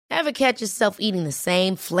Ever catch yourself eating the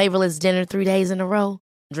same flavorless dinner 3 days in a row?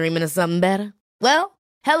 Dreaming of something better? Well,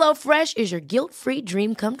 HelloFresh is your guilt-free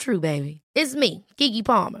dream come true, baby. It's me, Keke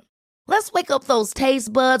Palmer. Let's wake up those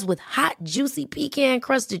taste buds with hot, juicy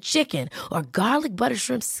pecan-crusted chicken or garlic butter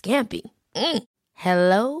shrimp scampi.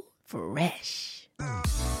 Hello Fresh.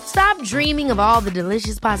 Stop dreaming of all the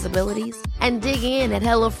delicious possibilities and dig in at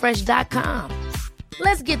HelloFresh.com.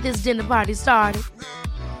 Let's get this dinner party started.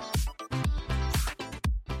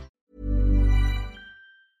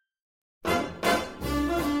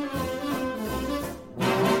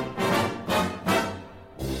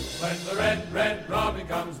 When the red, red robin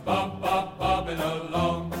comes bobbing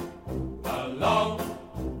along,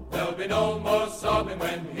 there'll be no more sobbing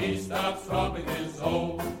when he starts throbbing his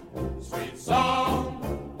old sweet song.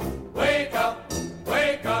 Wake up,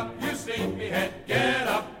 you sleepyhead, get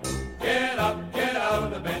up, get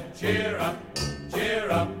out of bed, cheer up,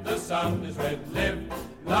 the sun is red, live,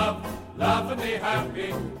 love, laugh and be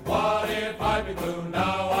happy. What if I be blue?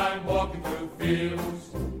 Now I'm walking through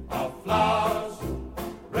fields of flowers.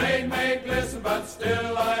 Rain may glisten, but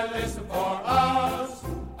still I listen for hours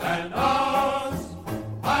and hours.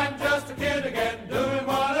 I'm just a kid again, doing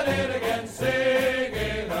what I did again,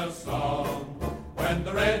 singing a song. When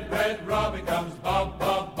the red, red robin comes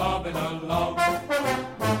bobbing along.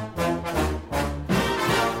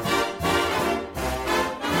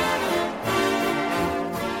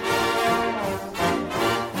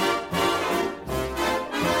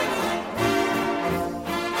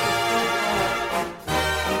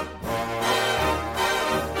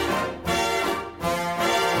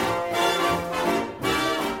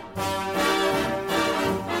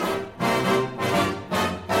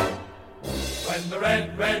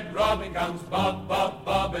 Red, red robin comes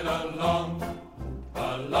bobbing along.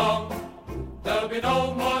 There'll be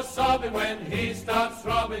no more sobbing when he starts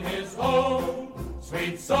throbbing his whole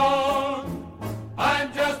sweet song.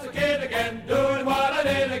 I'm just a kid again, doing what I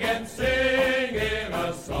did again, singing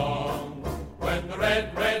a song. When the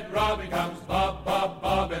red, red robin comes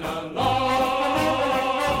bobbing along.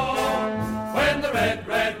 When the red,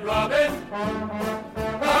 red robin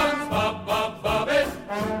comes bobbing.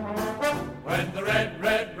 When the red,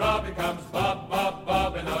 red robin comes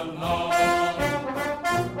bobbing along.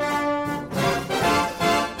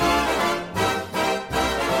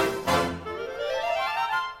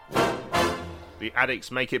 The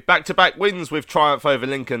Addicts make it back-to-back wins with triumph over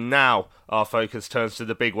Lincoln. Now our focus turns to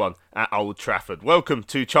the big one at Old Trafford. Welcome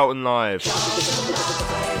to Charlton Live.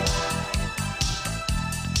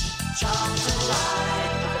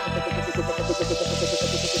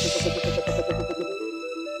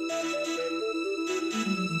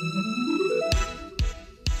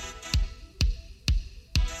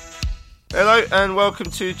 Hello and welcome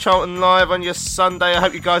to Charlton Live on your Sunday. I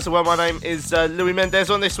hope you guys are well. My name is Louis Mendez.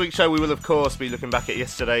 On this week's show we will of course be looking back at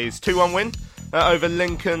yesterday's 2-1 win over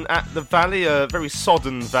Lincoln at the Valley. A very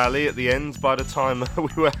sodden Valley at the end by the time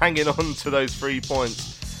we were hanging on to those 3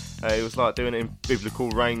 points. It was like doing it in biblical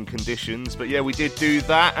rain conditions. But yeah, we did do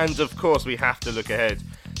that, and of course we have to look ahead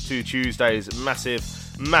to Tuesday's massive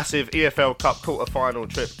EFL Cup quarter-final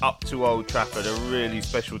trip up to Old Trafford. A really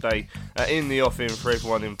special day in the offing for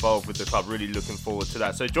everyone involved with the club. Really looking forward to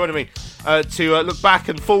that. So joining me to look back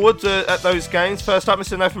and forward at those games. First up,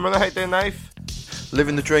 Mr. Nathan Miller. How you doing, Nath?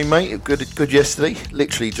 Living the dream, mate. Good yesterday.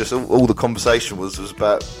 Literally, just all the conversation was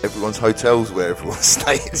about everyone's hotels where everyone's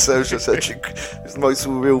staying. So it was just it's the most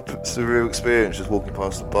surreal experience. Just walking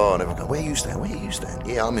past the bar and everyone going, "Where are you staying? Where are you staying?"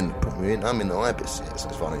 Yeah, I'm in the Ibis. Yeah, so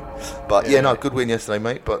it's funny. But good win yesterday,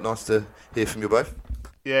 mate. But nice to hear from you both.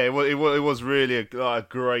 Yeah, it was really a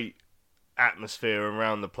great atmosphere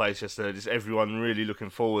around the place yesterday. Just everyone really looking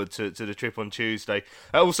forward to the trip on Tuesday.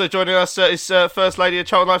 Also joining us is First Lady of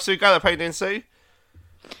Charlton Live, Sue Gallop. How you doing, Sue?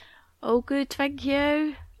 All good, thank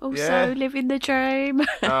you. Also living the dream,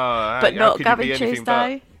 but not coming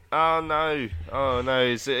Tuesday. Oh no!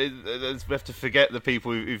 We have to forget the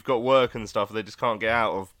people who've got work and stuff they just can't get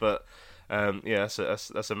out of. But that's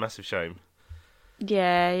a massive shame.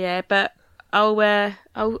 Yeah, but I'll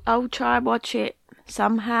try and watch it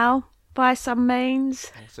somehow by some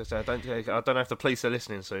means. I don't know if the police are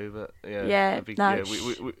listening, Sue, but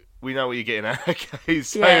we know what you're getting at. Okay,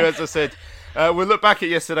 so as I said. We'll look back at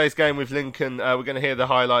yesterday's game with Lincoln. We're going to hear the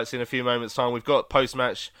highlights in a few moments' time. We've got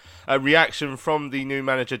post-match reaction from the new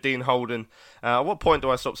manager, Dean Holden. At what point do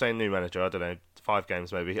I stop saying new manager? I don't know. 5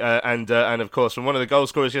 games maybe. And of course, from one of the goal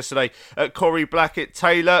scorers yesterday, Corey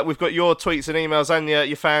Blackett-Taylor. We've got your tweets and emails and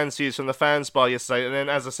your fans views from the Fans Bar yesterday. And then,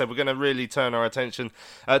 as I said, we're going to really turn our attention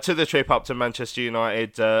to the trip up to Manchester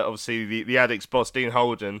United. Obviously, the Addicts boss, Dean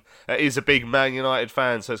Holden, is a big Man United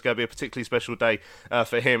fan, so it's going to be a particularly special day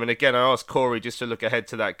for him. And again, I asked Corey just to look ahead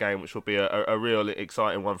to that game, which will be a real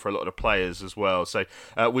exciting one for a lot of the players as well. So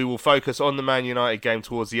we will focus on the Man United game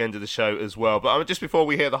towards the end of the show as well. But just before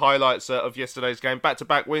we hear the highlights of yesterday's game,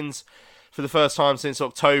 back-to-back wins for the first time since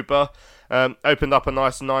October. Opened up a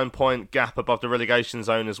nice 9-point gap above the relegation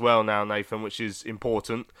zone as well now, Nathan, which is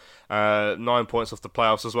important. 9 points off the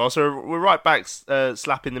playoffs as well. So we're right back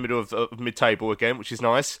slap in the middle of mid-table again, which is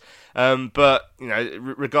nice. But,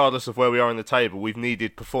 regardless of where we are in the table, we've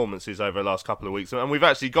needed performances over the last couple of weeks. And we've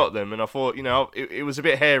actually got them. And I thought, it was a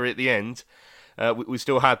bit hairy at the end. We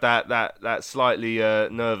still had that slightly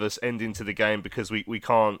nervous ending to the game because we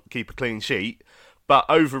can't keep a clean sheet. But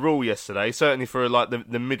overall yesterday, certainly for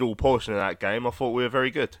the middle portion of that game, I thought we were very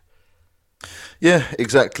good. Yeah,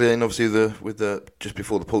 exactly. And obviously, just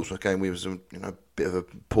before the Portsmouth game, we was a bit of a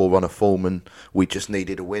poor run of form, and we just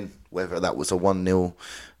needed a win, whether that was a 1-0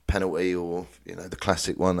 penalty or the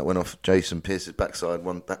classic one that went off Jason Pearce's backside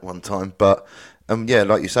that one time. But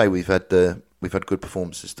like you say, we've had good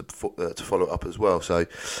performances to follow it up as well. So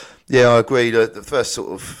yeah, I agree. The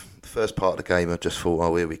first part of the game, I just thought,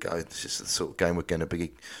 oh, here we go. This is the sort of game we're going to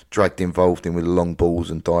be involved in with long balls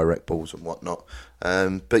and direct balls and whatnot.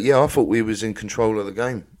 But yeah, I thought we was in control of the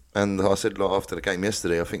game. And I said after the game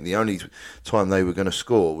yesterday, I think the only time they were going to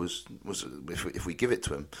score was if we give it to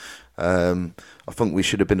them. I think we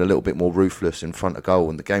should have been a little bit more ruthless in front of goal,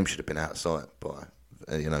 and the game should have been outside by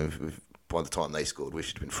the time they scored, we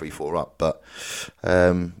should have been 3-4 up. But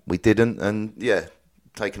we didn't, and yeah.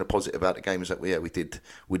 Taking a positive out of the game is that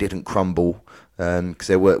we didn't crumble because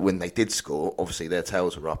when they did score, obviously their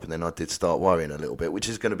tails were up, and then I did start worrying a little bit, which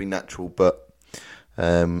is going to be natural. But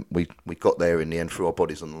we got there in the end, threw our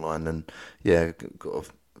bodies on the line, and yeah, got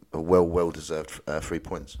a well deserved 3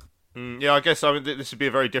 points. Yeah, I guess this would be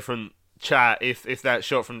a very different chat if that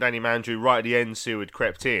shot from Danny Mandrew right at the end, Sue, had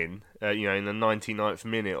crept in, in the 99th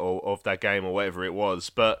minute of that game or whatever it was,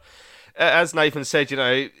 but. As Nathan said,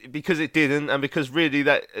 because it didn't, and because really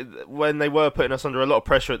that when they were putting us under a lot of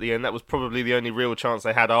pressure at the end, that was probably the only real chance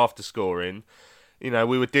they had after scoring. We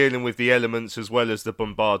were dealing with the elements as well as the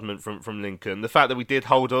bombardment from Lincoln. The fact that we did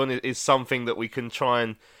hold on is something that we can try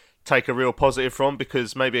and take a real positive from,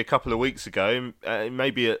 because maybe a couple of weeks ago,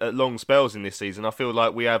 maybe at long spells in this season, I feel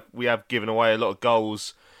like we have given away a lot of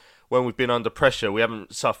goals when we've been under pressure. We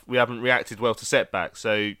haven't reacted well to setbacks,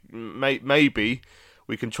 so maybe.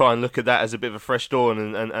 We can try and look at that as a bit of a fresh dawn,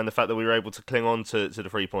 and the fact that we were able to cling on to the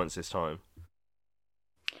 3 points this time.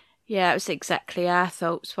 Yeah, it was exactly our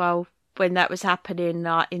thoughts. Well, when that was happening,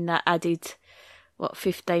 in that added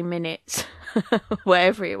 15 minutes,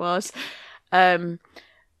 whatever it was,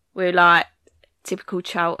 we're like typical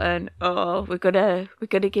Charlton. Oh, we're gonna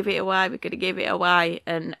give it away. We're gonna give it away.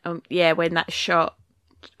 And when that shot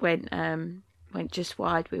went just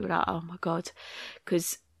wide, we were like, oh my god,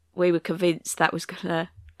 because. We were convinced that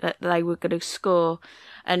they were gonna score,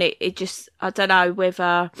 and it just, I don't know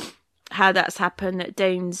whether how that's happened, that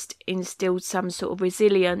Dean's instilled some sort of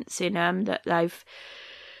resilience in them, that they've.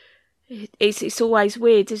 It's always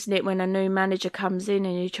weird, isn't it, when a new manager comes in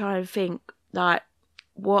and you try and think like,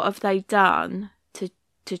 what have they done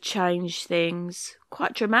to change things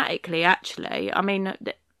quite dramatically? Actually, I mean,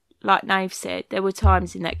 like Nave said, there were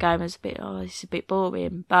times in that game it was it's a bit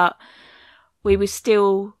boring, but we were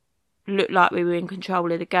still. Looked like we were in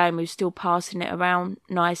control of the game. We were still passing it around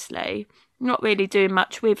nicely, not really doing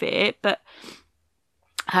much with it, but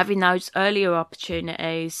having those earlier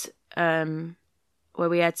opportunities where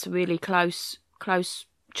we had some really close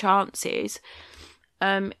chances,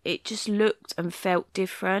 it just looked and felt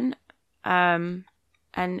different. And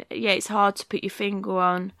yeah, it's hard to put your finger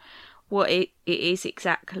on what it is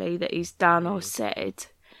exactly that he's done or said,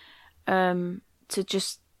 to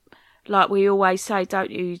just. Like we always say, don't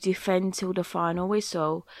you defend till the final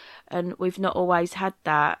whistle, and we've not always had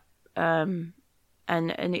that. And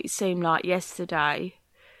it seemed like yesterday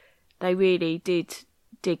they really did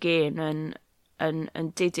dig in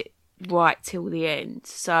and did it right till the end.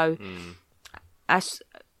 So,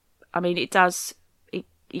 it does.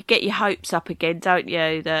 You get your hopes up again, don't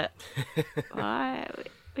you? That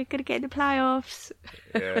we're going to get in the playoffs.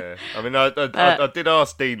 Yeah. I mean, I did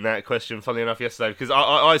ask Dean that question, funnily enough, yesterday, because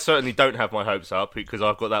I certainly don't have my hopes up, because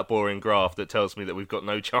I've got that boring graph that tells me that we've got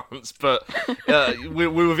no chance. But we're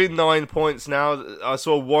within 9 points now. I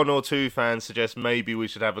saw 1 or 2 fans suggest maybe we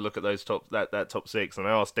should have a look at those top 6, and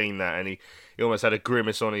I asked Dean that, and he he almost had a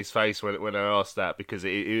grimace on his face when I asked that, because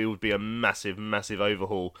it would be a massive, massive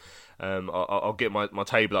overhaul. I'll get my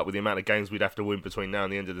table up with the amount of games we'd have to win between now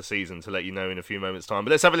and the end of the season to let you know in a few moments' time.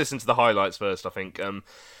 But let's have a listen to the highlights first, I think.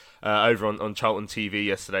 Over on Charlton TV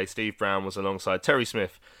yesterday, Steve Brown was alongside Terry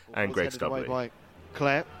Smith and Greg Stubley. By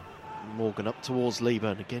Clare. Morgan up towards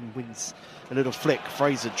Leeburn, again wins a little flick.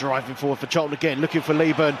 Fraser driving forward for Charlton again, looking for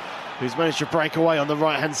Leeburn, who's managed to break away on the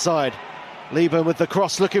right hand side. Leeburn with the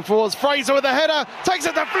cross, looking forwards. Fraser with the header, takes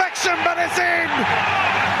a deflection, but it's in!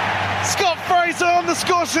 Scott Fraser on the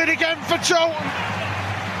score sheet again for Charlton.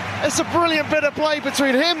 It's a brilliant bit of play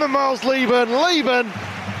between him and Miles Leeburn. Leeburn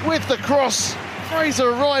with the cross, Fraser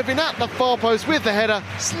arriving at the far post with the header,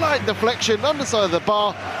 slight deflection, underside of the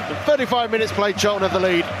bar, and 35 minutes played, Charlton have the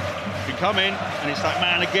lead. He come in, and it's that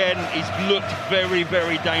man again. He's looked very,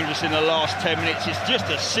 very dangerous in the last 10 minutes. It's just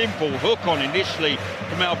a simple hook on initially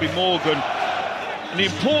from Albie Morgan. And the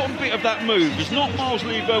important bit of that move is not Miles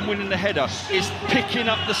Leeburn winning the header, it's picking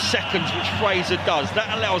up the seconds, which Fraser does.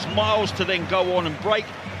 That allows Miles to then go on and break,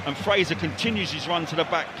 and Fraser continues his run to the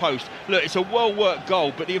back post. Look, it's a well-worked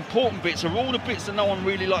goal, but the important bits are all the bits that no one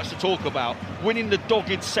really likes to talk about. Winning the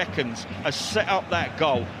dogged seconds has set up that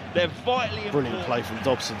goal. They're vitally important. Brilliant play from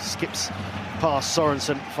Dobson, skips past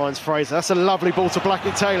Sorensen, finds Fraser. That's a lovely ball to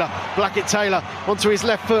Blackett-Taylor. Blackett-Taylor onto his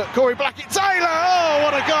left foot. Corey Blackett-Taylor, oh,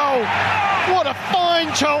 what a goal! What a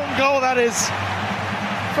fine Charlton goal that is.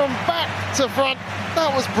 From back to front,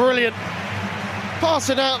 that was brilliant.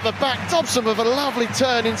 Passing out the back, Dobson with a lovely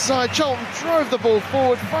turn inside. Charlton drove the ball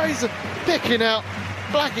forward. Fraser picking out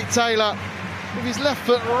Blackett-Taylor with his left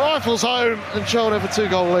foot, rifles home, and Charlton have a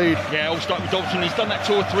 2-goal lead. Yeah, all start with Dobson. He's done that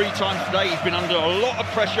 2 or 3 times today. He's been under a lot of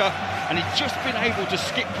pressure, and he's just been able to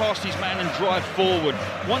skip past his man and drive forward.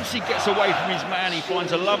 Once he gets away from his man, he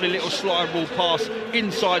finds a lovely little slide ball pass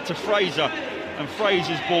inside to Fraser, and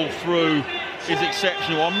Fraser's ball through is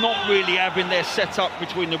exceptional. I'm not really having their setup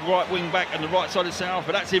between the right wing back and the right side of South,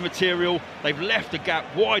 but that's immaterial. They've left the gap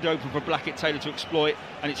wide open for Blackett-Taylor to exploit,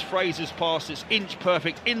 and it's Fraser's pass that's inch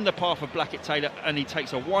perfect in the path of Blackett-Taylor, and he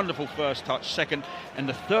takes a wonderful first touch, second, and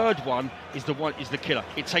the third one is the killer.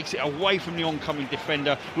 It takes it away from the oncoming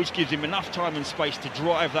defender, which gives him enough time and space to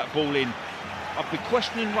drive that ball in. I'd be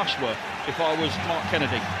questioning Rushworth if I was Mark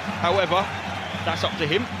Kennedy. However, that's up to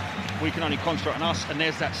him. We can only concentrate on us, and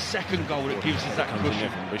there's that second goal that gives us that cushion.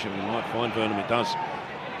 From Bishop, and might find Burnham, it does.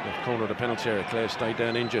 Left corner of the penalty area, Clare stayed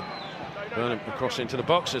down injured. Burnham across into the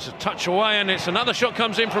box, there's a touch away, and it's another shot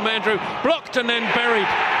comes in from Andrew, blocked and then buried.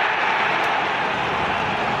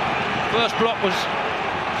 First block was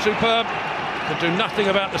superb, could do nothing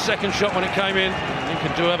about the second shot when it came in.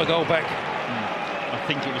 Lincoln do have a goal back. I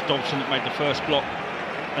think it was Dobson that made the first block,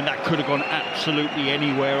 and that could have gone absolutely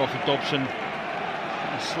anywhere off of Dobson.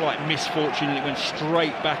 A slight misfortune that it went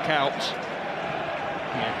straight back out.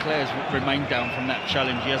 Yeah, Clare's remained down from that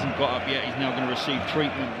challenge. He hasn't got up yet. He's now going to receive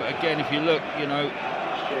treatment. But again, if you look, I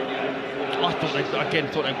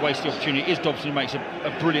thought they'd waste the opportunity. It is Dobson who makes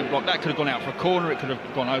a brilliant block. That could have gone out for a corner. It could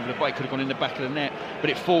have gone over the back. It could have gone in the back of the net. But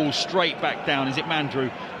it falls straight back down. Is it Mandrew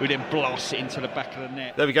who then blasts it into the back of the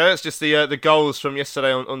net? There we go. That's just the goals from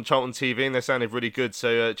yesterday on Charlton TV, and they sounded really good.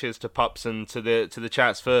 So cheers to Pups and to the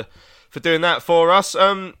chats for doing that for us.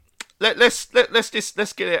 Let's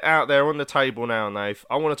get it out there on the table now, Nave.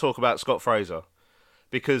 I want to talk about Scott Fraser,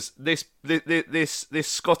 because this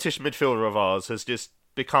Scottish midfielder of ours has just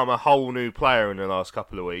become a whole new player in the last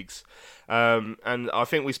couple of weeks. And I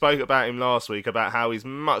think we spoke about him last week, about how he's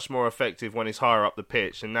much more effective when he's higher up the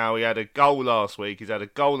pitch. And now he had a goal last week. He's had a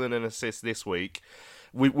goal and an assist this week.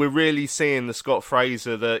 We're really seeing the Scott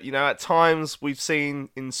Fraser that, at times we've seen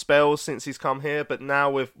in spells since he's come here, but now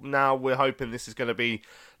we're hoping this is going to be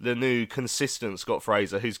the new consistent Scott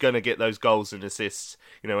Fraser, who's going to get those goals and assists,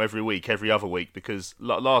 every week, every other week, because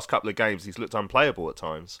last couple of games he's looked unplayable at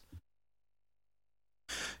times.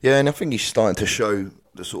 Yeah, and I think he's starting to show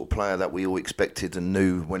the sort of player that we all expected and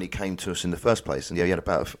knew when he came to us in the first place. And yeah, he had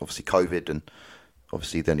about, obviously, COVID, and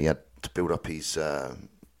obviously then he had to build up his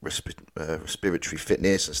respiratory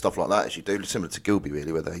fitness and stuff like that, as you do, similar to Gilby,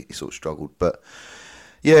 really, where he sort of struggled. But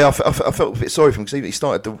yeah, I felt a bit sorry for him, because he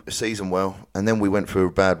started the season well, and then we went through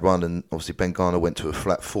a bad run, and obviously Ben Garner went to a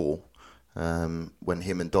flat 4 when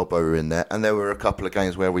him and Dobbo were in there, and there were a couple of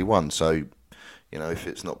games where we won. So, if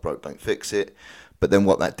it's not broke, don't fix it. But then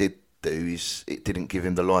what that did do is it didn't give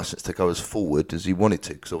him the licence to go as forward as he wanted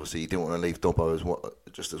to, because obviously he didn't want to leave Dobbo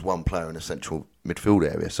just as one player in a central midfield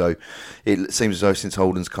area. So it seems as though since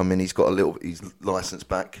Holden's come in, he's got his licence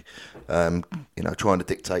back, trying to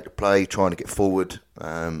dictate the play, trying to get forward.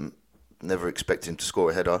 Never expecting to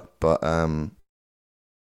score a header, but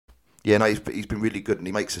Yeah, no, he's been really good, and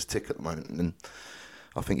he makes us tick at the moment, and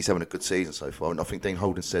I think he's having a good season so far. And I think Dean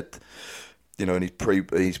Holden said, in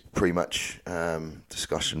his pre-match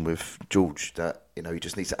discussion with George that he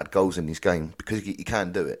just needs to add goals in his game because he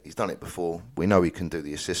can do it. He's done it before. We know he can do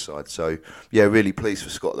the assist side. So yeah, really pleased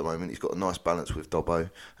for Scott at the moment. He's got a nice balance with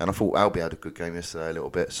Dobbo, and I thought Albie had a good game yesterday a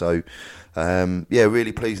little bit. So yeah,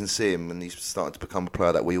 really pleased to see him, and he's starting to become a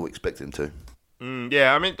player that we all expect him to.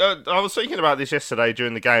 Yeah, I mean, I was thinking about this yesterday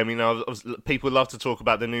during the game. People love to talk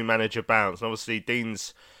about the new manager bounce, and obviously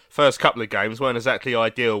Dean's first couple of games weren't exactly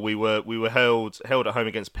ideal. We were held at home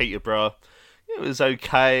against Peterborough. It was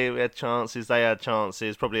okay. We had chances. They had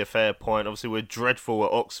chances. Probably a fair point. Obviously, we're dreadful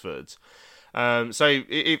at Oxford. So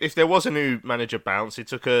if there was a new manager bounce, it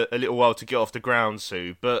took a little while to get off the ground,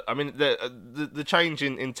 Sue. But I mean, the change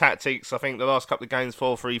in tactics, I think the last couple of games,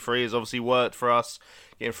 4-3-3 has obviously worked for us.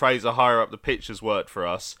 Getting Fraser higher up the pitch has worked for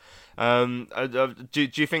us. Do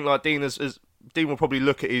you think like Dean will probably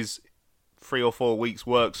look at his 3 or 4 weeks'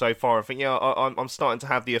 work so far and think, yeah, I'm starting to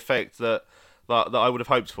have the effect that I would have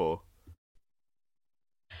hoped for?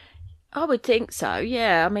 I would think so.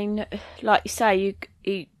 Yeah, I mean, like you say,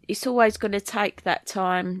 it's always going to take that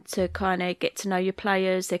time to kind of get to know your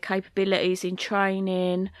players, their capabilities in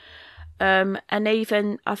training, and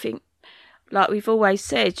even I think, like we've always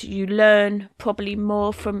said, you learn probably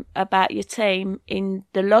more about your team in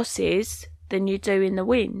the losses than you do in the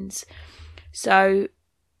wins. So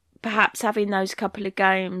perhaps having those couple of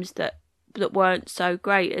games that weren't so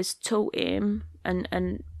great has taught him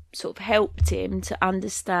and sort of helped him to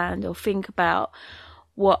understand or think about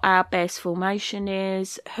what our best formation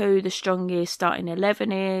is, who the strongest starting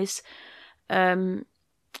 11 is, and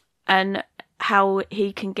how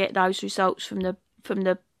he can get those results from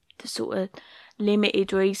the sort of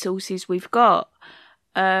limited resources we've got.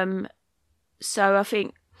 So I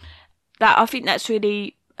think that's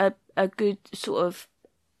really a good sort of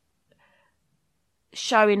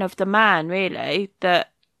showing of the man, really, that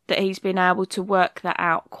he's been able to work that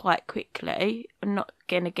out quite quickly. I'm not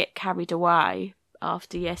going to get carried away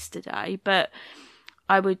after yesterday, but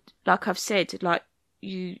I would, like I've said, like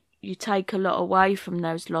you take a lot away from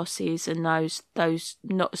those losses and those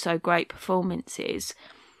not so great performances,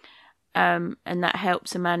 and that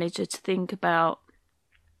helps a manager to think about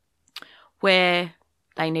where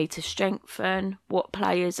they need to strengthen, what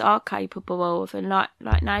players are capable of, and like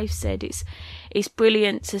Nave said, it's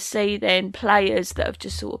brilliant to see then players that have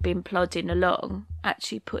just sort of been plodding along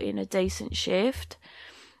actually put in a decent shift,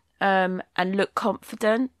 and look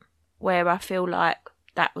confident, where I feel like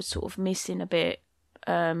that was sort of missing a bit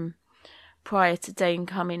prior to Dean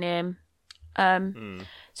coming in.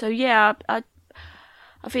 So yeah,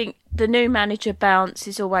 I think the new manager bounce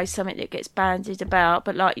is always something that gets bandied about,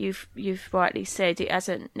 but like you've rightly said, it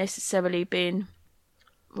hasn't necessarily been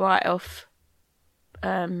right off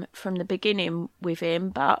from the beginning with him.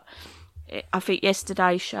 But I think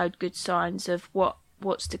yesterday showed good signs of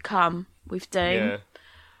what's to come with Dean. Yeah.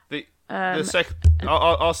 Our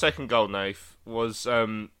second goal, Nath, was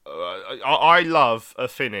I love a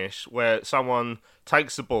finish where someone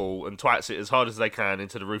takes the ball and twats it as hard as they can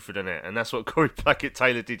into the roof of the net, and that's what Corey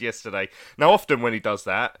Blackett-Taylor did yesterday. Now, often when he does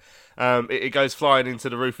that, it goes flying into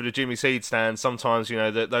the roof of the Jimmy Seed stand. Sometimes,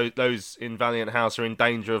 those in Valiant House are in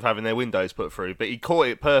danger of having their windows put through, but he caught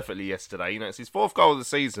it perfectly yesterday. It's his 4th goal of the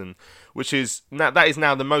season, that is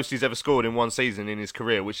now the most he's ever scored in one season in his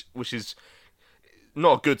career, which is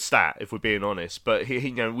not a good stat, if we're being honest, but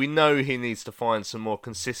we know he needs to find some more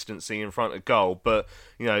consistency in front of goal. But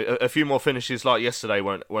a few more finishes like yesterday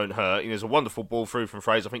won't hurt. There's a wonderful ball through from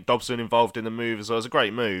Fraser. I think Dobson involved in the move as well. It was a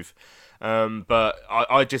great move. But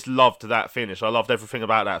I just loved that finish. I loved everything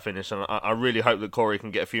about that finish, and I really hope that Corey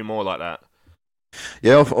can get a few more like that.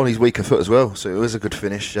 Yeah, on his weaker foot as well. So it was a good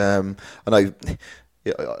finish. I know.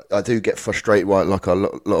 Yeah, I do get frustrated, like a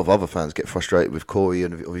lot of other fans get frustrated with Corey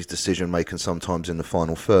and his decision making sometimes in the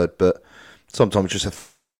final third. But sometimes just have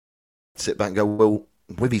to sit back and go, well,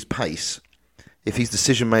 with his pace, if his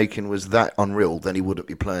decision making was that unreal, then he wouldn't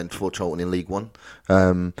be playing for Charlton in League One.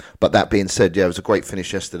 But that being said, yeah, it was a great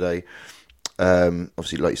finish yesterday.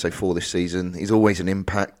 Obviously, like you say, for this season, he's always an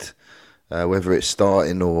impact. Whether it's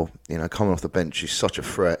starting or coming off the bench, he's such a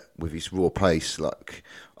threat with his raw pace, like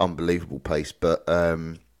unbelievable pace. But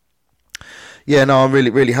yeah, no, I'm really,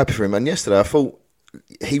 really happy for him. And yesterday, I thought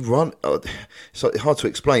he ran. It's hard to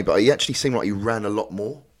explain, but he actually seemed like he ran a lot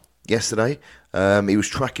more yesterday. He was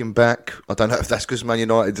tracking back. I don't know if that's because Man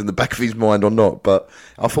United's in the back of his mind or not, but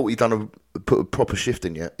I thought he'd put a proper shift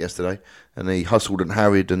in yesterday, and he hustled and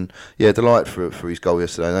harried, and yeah, delight for his goal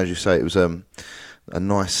yesterday. And as you say, it was a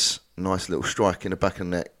nice little strike in the back of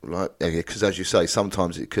the neck, because as you say,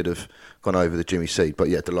 sometimes it could have gone over the Jimmy Seed, but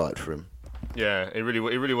yeah, delighted for him. Yeah, it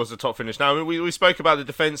really was a top finish. Now, I mean, we spoke about the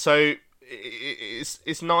defence, so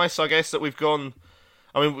it's nice, I guess, that we've gone.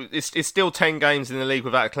 I mean, it's still 10 games in the league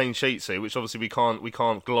without a clean sheet, Sue, which obviously we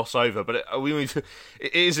can't gloss over. But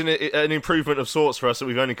it is an improvement of sorts for us that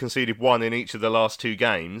we've only conceded 1 in each of the last 2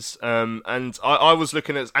 games. And I was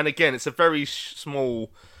looking at, and again, it's a very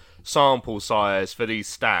small sample size for these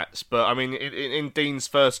stats. But I mean, in Dean's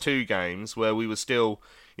first 2 games, where we were still,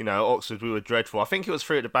 Oxford, we were dreadful. I think it was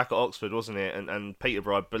 3 at the back at Oxford, wasn't it? And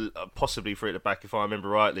Peterborough, possibly 3 at the back, if I remember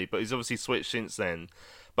rightly. But he's obviously switched since then.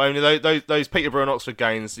 But only those Peterborough and Oxford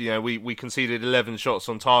games, we conceded 11 shots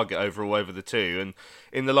on target overall over the 2, and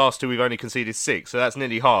in the last 2 we've only conceded 6, so that's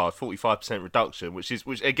nearly half, 45% reduction, which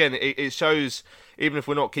again it shows, even if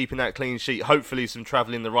we're not keeping that clean sheet, hopefully some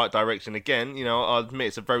travel in the right direction. Again, I admit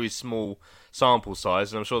it's a very small sample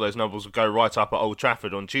size, and I'm sure those numbers will go right up at Old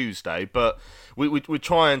Trafford on Tuesday, but we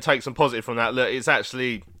try and take some positive from that. Look, it's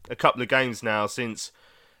actually a couple of games now since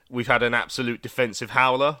we've had an absolute defensive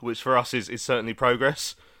howler, which for us is certainly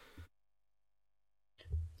progress.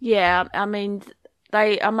 Yeah, I mean,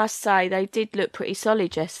 I must say, they did look pretty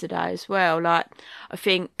solid yesterday as well. Like, I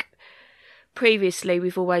think previously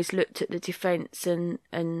we've always looked at the defence and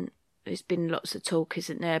there's been lots of talk,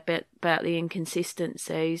 isn't there, about the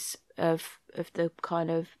inconsistencies of the kind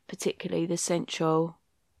of, particularly the central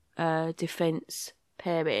defence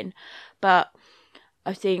pairing. But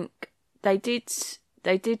I think they did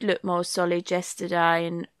look more solid yesterday,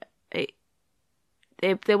 and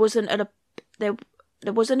there wasn't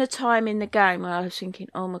a time in the game where I was thinking,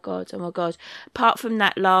 oh my god, apart from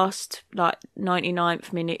that last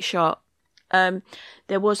 99th minute shot, there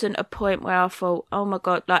wasn't a point where I thought, oh my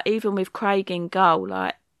god, even with Craig in goal,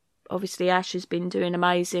 obviously Ash has been doing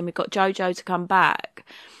amazing, we've got Jojo to come back.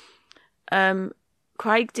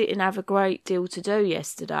 Craig didn't have a great deal to do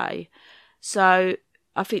yesterday, so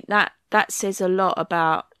I think that says a lot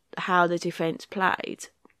about how the defence played.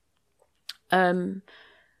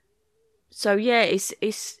 So yeah, it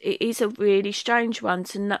is a really strange one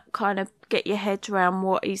to not kind of get your head around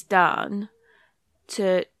what he's done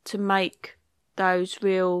to make those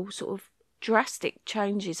real sort of drastic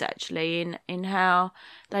changes actually in how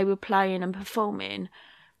they were playing and performing.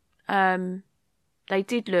 They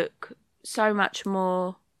did look so much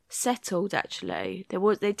more settled actually.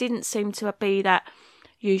 There didn't seem to be that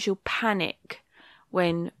usual panic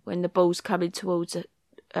when the ball's coming towards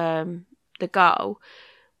the goal,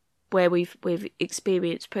 where we've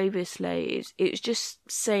experienced previously. It just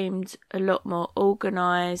seemed a lot more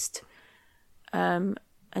organised and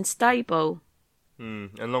stable.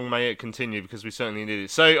 And long may it continue, because we certainly need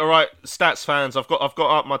it. So, all right, stats fans, I've got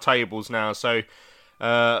up my tables now. So,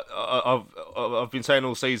 I've been saying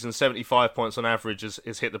all season 75 points on average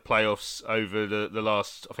has hit the playoffs over the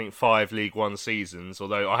last, I think, 5 League One seasons.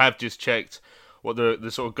 Although I have just checked what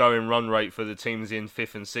the sort of going run rate for the teams in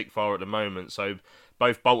 5th and 6th are at the moment. So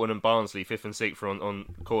both Bolton and Barnsley, 5th and 6th, are on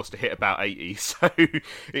course to hit about 80. So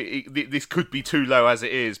this could be too low as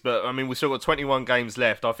it is. But, I mean, we've still got 21 games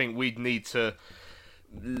left. I think we'd need to...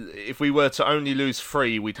 If we were to only lose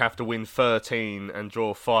 3, we'd have to win 13 and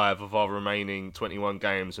draw 5 of our remaining 21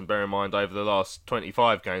 games. And bear in mind, over the last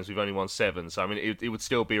 25 games, we've only won 7. So, I mean, it would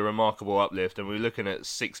still be a remarkable uplift. And we're looking at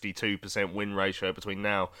 62% win ratio between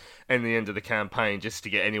now and the end of the campaign just to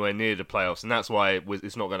get anywhere near the playoffs. And that's why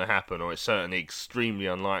it's not going to happen, or it's certainly extremely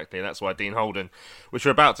unlikely. That's why Dean Holden, which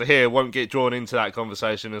we're about to hear, won't get drawn into that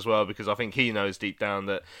conversation as well, because I think he knows deep down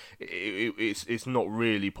that it's not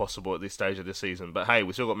really possible at this stage of the season. But hey,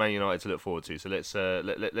 we've still got Man United to look forward to, so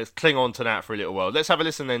let's cling on to that for a little while. Let's have a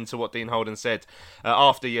listen then to what Dean Holden said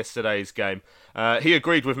after yesterday's game. He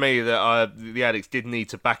agreed with me that the Addicts did need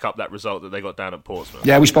to back up that result that they got down at Portsmouth.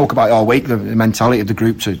 Yeah, we spoke about it all week, the mentality of the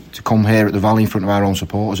group to come here at the Valley in front of our own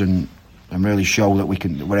supporters and really show that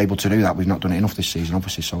we're able to do that. We've not done it enough this season,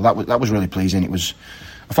 obviously, so that was really pleasing.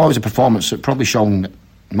 I thought it was a performance that probably shown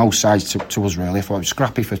most sides to us, really. I thought it was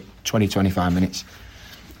scrappy for 20-25 minutes.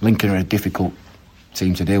 Lincoln are a difficult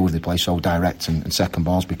team to deal with. They play so direct, and second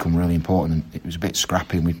balls become really important, and it was a bit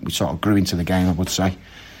scrappy, and we sort of grew into the game, I would say,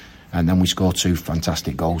 and then we scored 2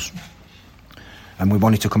 fantastic goals, and we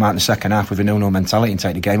wanted to come out in the second half with a 0-0 mentality and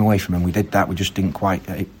take the game away from them. We did that. We just didn't quite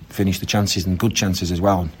finish the chances, and good chances as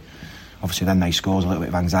well, and obviously then they scored a little bit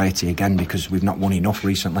of anxiety again because we've not won enough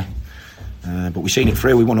recently, but we've seen it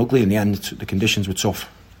through. We won ugly in the end. The conditions were tough.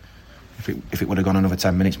 If it would have gone another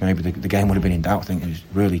 10 minutes, maybe the game would have been in doubt. I think it was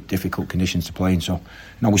really difficult conditions to play in. So,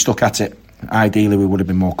 we stuck at it. Ideally, we would have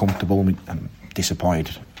been more comfortable. I'm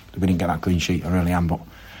disappointed that we didn't get that clean sheet. I really am, but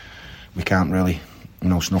we can't really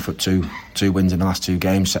snuff at two wins in the last 2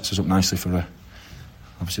 games sets us up nicely for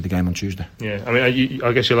obviously the game on Tuesday. Yeah, I mean,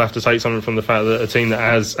 I guess you'll have to take something from the fact that a team that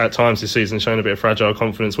has at times this season shown a bit of fragile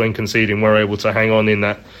confidence when conceding were able to hang on in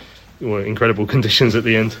that incredible conditions at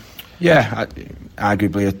the end. Yeah,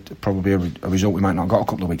 arguably probably a result we might not have got a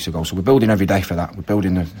couple of weeks ago. So we're building every day for that. We're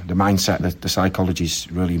building the mindset, the psychology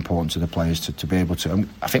is really important to the players to be able to. And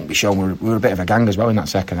I think we've shown we're a bit of a gang as well in that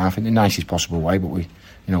second half in the nicest possible way. But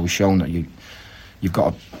we've shown that you've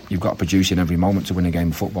got to produce in every moment to win a game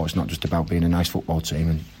of football. It's not just about being a nice football team,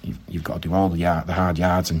 and you've got to do all the hard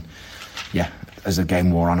yards. And yeah, as the game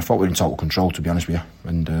wore on, I thought we were in total control, to be honest with you,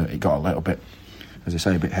 and it got a little bit, as I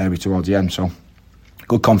say, a bit hairy towards the end. So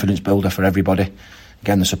good confidence builder for everybody.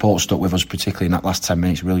 Again, the support stuck with us, particularly in that last 10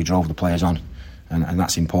 minutes, really drove the players on, and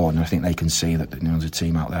that's important. I think they can see that there's a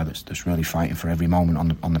team out there that's really fighting for every moment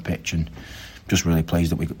on the pitch, and just really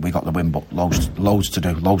pleased that we got the win, but loads to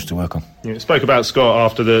do, loads to work on. You spoke about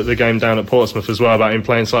Scott after the game down at Portsmouth as well, about him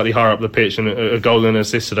playing slightly higher up the pitch and a goal and an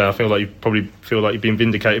assist today. I feel like you probably feel like you've been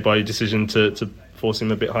vindicated by your decision to force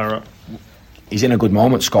him a bit higher up. He's in a good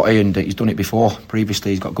moment, Scotty, and he's done it before.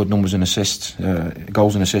 Previously, he's got good numbers and assists,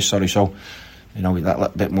 goals and assists. So,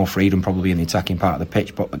 that bit more freedom probably in the attacking part of the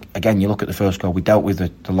pitch. But again, you look at the first goal. We dealt with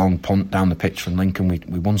the long punt down the pitch from Lincoln.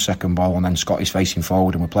 We won second ball, and then Scotty's facing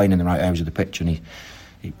forward, and we're playing in the right areas of the pitch. And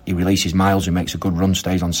he releases Miles, who makes a good run,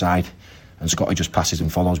 stays on side, and Scotty just passes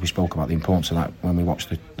and follows. We spoke about the importance of that when we watched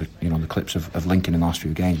the clips of Lincoln in the last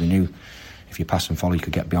few games. We knew if you pass and follow, you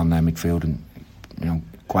could get beyond their midfield, and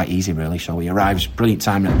quite easy really. So he arrives, brilliant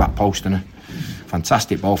timing at the back post, and a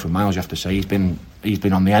fantastic ball from Miles, you have to say. He's been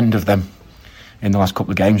on the end of them in the last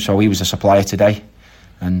couple of games, so he was a supplier today.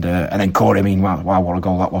 And then Corey, wow, what a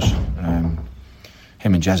goal that was.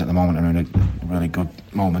 Him and Jez at the moment are in a really good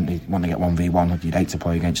moment. They want to get 1v1, you'd hate to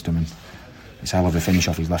play against him, and it's a hell of a finish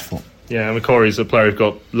off his left foot. Yeah, I mean, Corey's a player who's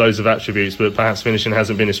got loads of attributes, but perhaps finishing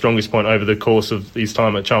hasn't been his strongest point over the course of his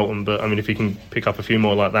time at Charlton. But I mean, if he can pick up a few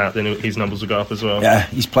more like that, then his numbers will go up as well. Yeah,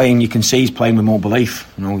 he's playing. You can see he's playing with more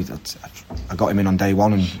belief. I got him in on day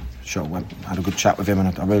one and had a good chat with him,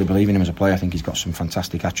 and I really believe in him as a player. I think he's got some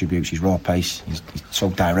fantastic attributes. His raw pace. He's so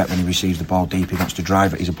direct when he receives the ball deep. He wants to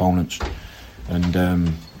drive at his opponents,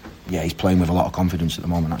 and he's playing with a lot of confidence at the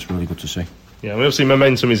moment. That's really good to see. Yeah, I mean, obviously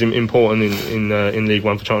momentum is important in League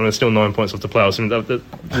One for Charlton. There's still 9 points off the playoffs. I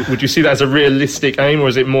mean, would you see that as a realistic aim, or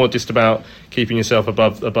is it more just about keeping yourself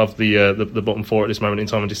above the bottom four at this moment in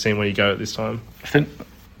time and just seeing where you go at this time? I think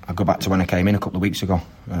I'll go back to when I came in a couple of weeks ago.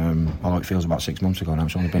 Although it feels about 6 months ago now,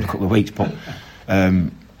 it's only been a couple of weeks. But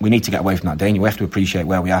we need to get away from that danger. We have to appreciate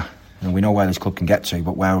where we are. We know where this club can get to,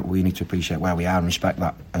 but we need to appreciate where we are and respect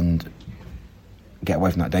that, and get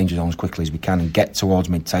away from that danger zone as quickly as we can and get towards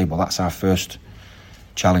mid-table. That's our first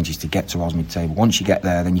challenge, is to get towards mid-table. Once you get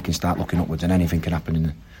there, then you can start looking upwards, and anything can happen in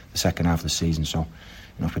the second half of the season. So,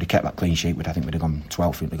 if we'd have kept that clean sheet, I think we'd have gone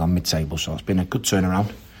 12th, we'd have gone mid-table. So it's been a good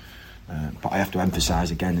turnaround. But I have to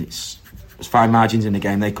emphasise again, it's fine margins in the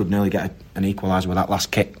game. They could nearly get an equaliser with that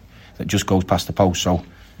last kick that just goes past the post. So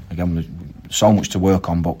again, there's so much to work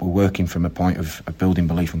on, but we're working from a point of building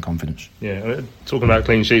belief and confidence. Yeah, talking about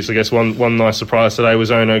clean sheets, I guess one nice surprise today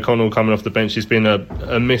was Owen O'Connell coming off the bench. He's been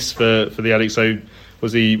a miss for the Addicks. So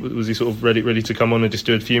was he sort of ready to come on and just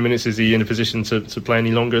do a few minutes? Is he in a position to play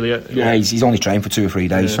any longer yet? Yeah, he's only trained for 2 or 3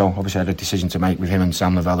 days, so obviously I had a decision to make with him and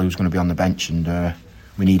Sam Lavelle, who's going to be on the bench, and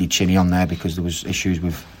we needed Chinny on there because there was issues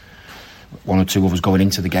with one or two of us going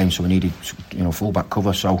into the game, so we needed full-back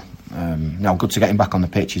cover. So good to get him back on the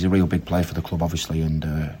pitch. He's a real big player for the club, obviously,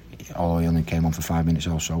 and although he only came on for 5 minutes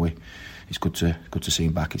or so, it's good to see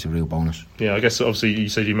him back. It's a real bonus. Yeah, I guess obviously you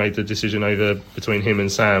said you made the decision over between him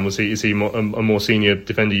and Sam. Is he a more senior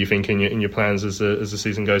defender, you think, in your plans as the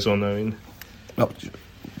season goes on, though? Well,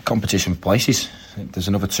 competition places. There's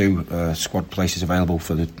another 2 squad places available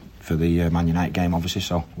for the Man United game, obviously,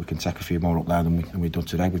 so we can take a few more up there than we've done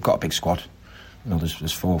today. We've got a big squad.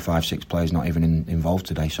 There's 4, 5, 6 players not even involved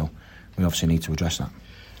today, so we obviously need to address that.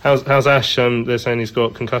 How's Ash? They're saying he's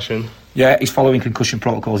got concussion. Yeah, he's following concussion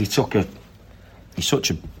protocols. He's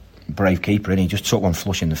such a brave keeper, and he just took one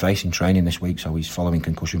flush in the face in training this week, so he's following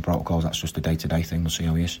concussion protocols. That's just a day-to-day thing. We'll see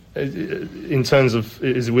how he is. In terms of,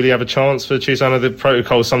 will he have a chance for Tuesday? I know the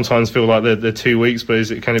protocols sometimes feel like they're 2 weeks, but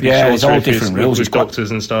can it be shorter? It's all different rules with doctors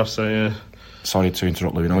and stuff. So yeah. Sorry to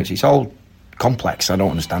interrupt, Louis. It's all complex. I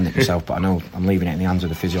don't understand it myself, but I know I'm leaving it in the hands of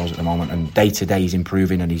the physios at the moment. And day to day, he's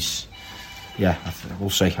improving, and we'll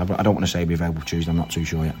see. I don't want to say he'll be available Tuesday. I'm not too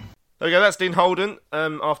sure yet. There we go. That's Dean Holden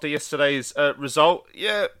after yesterday's result.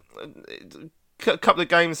 Yeah. A couple of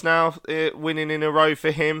games now, winning in a row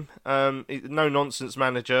for him. No nonsense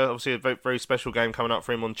manager. Obviously, a very, very special game coming up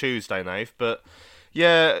for him on Tuesday, Nath. But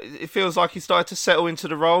Yeah, it feels like he's started to settle into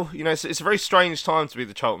the role. You know, it's a very strange time to be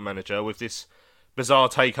the Charlton manager with this bizarre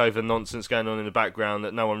takeover nonsense going on in the background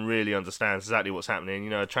that no one really understands exactly what's happening. You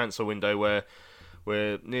know, a transfer window where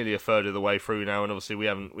we're nearly a third of the way through now, and obviously we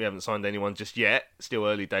haven't signed anyone just yet. Still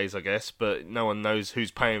early days, I guess, but no one knows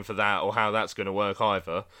who's paying for that or how that's going to work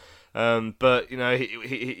either. But you know,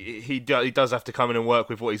 he does have to come in and work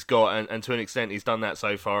with what he's got, and to an extent he's done that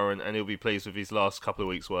so far, and he'll be pleased with his last couple of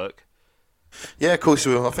weeks' work. Yeah, of course he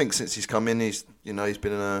will. I think since he's come in, he's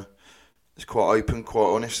been he's quite open, quite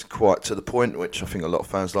honest, quite to the point, which I think a lot of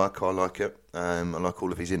fans like. I like it. I like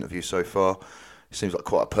all of his interviews so far. He seems like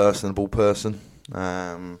quite a personable person.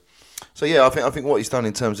 So yeah, I think what he's done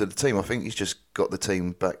in terms of the team, I think he's just got the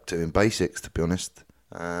team back doing basics. To be honest,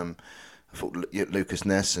 I thought Lucas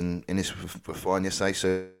Ness and Innes were fine yesterday.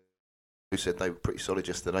 So who said they were pretty solid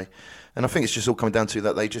yesterday, and I think it's just all coming down to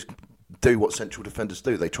that they just do what central defenders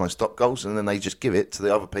do. They try and stop goals, and then they just give it to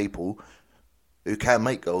the other people who can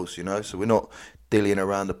make goals, you know. So we're not dillying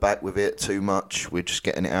around the back with it too much. We're just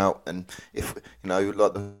getting it out. And if, you know,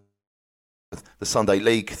 like the Sunday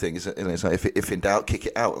League thing, isn't it? So if in doubt, kick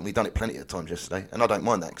it out. And we've done it plenty of times yesterday. And I don't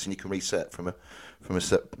mind that, because you can reset from a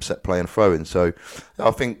set play and throw in. So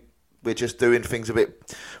I think we're just doing things a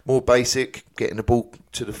bit more basic, getting the ball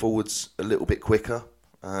to the forwards a little bit quicker.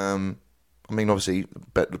 I mean, obviously,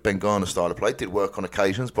 Ben Garner's style of play did work on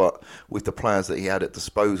occasions, but with the players that he had at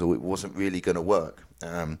disposal, it wasn't really going to work.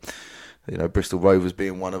 You know, Bristol Rovers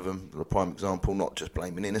being one of them, the prime example, not just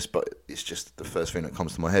blaming Innes, but it's just the first thing that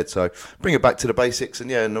comes to my head. So bring it back to the basics,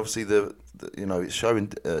 and yeah, and obviously it's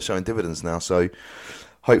showing dividends now. So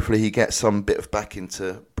hopefully he gets some bit of backing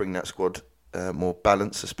to bring that squad more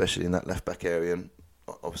balance, especially in that left back area, and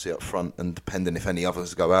obviously up front. And depending if any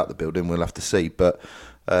others go out the building, we'll have to see. But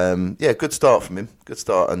yeah, good start from him. Good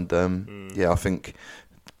start, and yeah, I think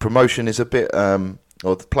promotion is a bit,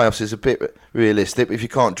 or the playoffs is a bit realistic. If you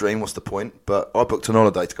can't dream, what's the point? But I booked an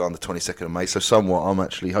holiday to go on the 22nd of May, so somewhat I'm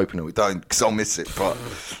actually hoping that we don't, because I'll miss it. But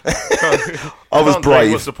I was brave.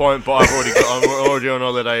 Dream, what's the point? But I'm already on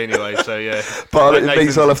holiday anyway, so yeah. But it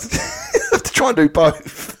means I'll have to try and do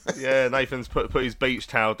both. Yeah, Nathan's put his beach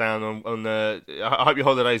towel down on the. I hope your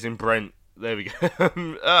holiday's in Brent. There we go.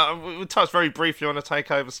 We'll touch very briefly on the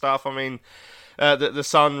takeover stuff. I mean, the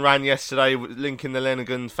Sun ran yesterday linking the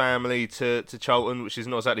Lenigan family to Charlton, which is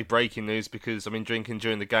not exactly breaking news, because, I mean, drinking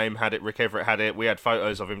during the game had it. Rick Everett had it. We had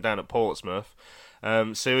photos of him down at Portsmouth.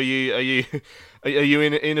 So are you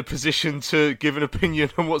in a position to give an opinion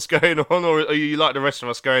on what's going on, or are you like the rest of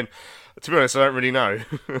us going, to be honest, I don't really know?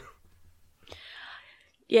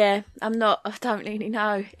 Yeah, I'm not. I don't really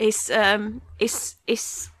know. It's.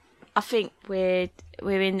 I think we're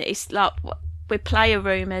in. It's like we're player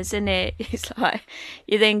rumours, isn't it? It's like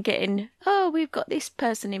you're then getting, we've got this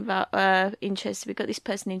person interested. We've got this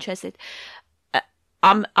person interested.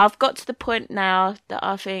 I've got to the point now that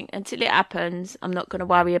I think until it happens, I'm not going to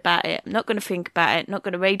worry about it. I'm not going to think about it. Not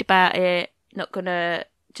going to read about it. Not going to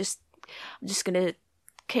I'm just going to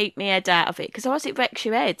keep my head out of it, because otherwise it wrecks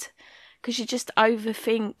your head. Because you just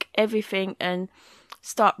overthink everything and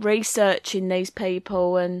start researching these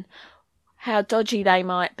people and how dodgy they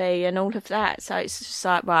might be and all of that. So it's just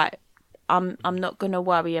like, right, I'm not going to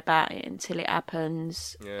worry about it until it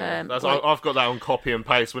happens. Yeah, I've got that on copy and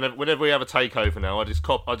paste. Whenever we have a takeover now, I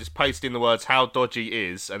just paste in the words "how dodgy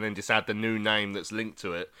is" and then just add the new name that's linked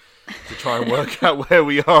to it to try and work out where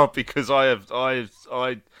we are, because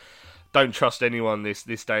I don't trust anyone this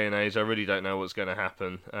day and age. I really don't know what's going to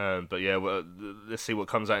happen. But yeah, let's see what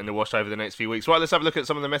comes out in the wash over the next few weeks. Right, let's have a look at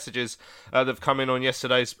some of the messages that have come in on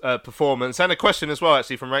yesterday's performance. And a question as well,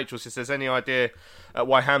 actually, from Rachel. She says, any idea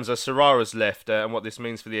why Hamza Sarara's left and what this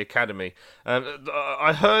means for the academy?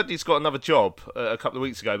 I heard he's got another job a couple of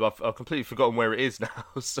weeks ago, but I've completely forgotten where it is now.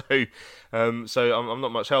 So I'm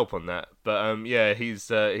not much help on that. But yeah, he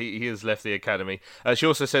has left the academy. She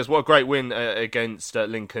also says, what a great win against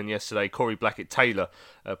Lincoln yesterday. Corey Blackett-Taylor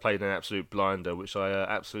played an absolute blinder, which I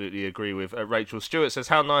absolutely agree with. Rachel Stewart says,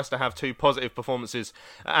 how nice to have two positive performances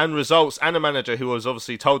and results, and a manager who has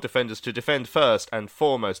obviously told defenders to defend first and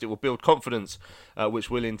foremost. It will build confidence, which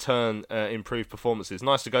will in turn improve performances.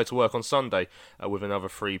 Nice to go to work on Sunday with another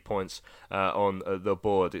 3 points on the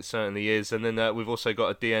board. It certainly is. And then we've also got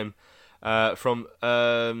a DM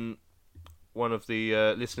from one of the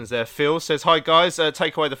listeners there. Phil says, hi guys,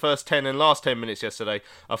 take away the first 10 and last 10 minutes yesterday.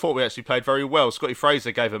 I thought we actually played very well. Scotty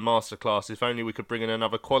Fraser gave a masterclass. If only we could bring in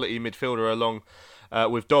another quality midfielder along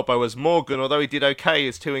with Dobbo as Morgan, although he did okay,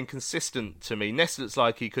 is too inconsistent to me. Ness looks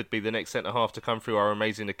like he could be the next centre-half to come through our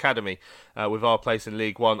amazing academy, with our place in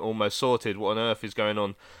League One almost sorted. What on earth is going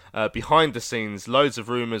on behind the scenes? Loads of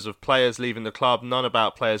rumours of players leaving the club, none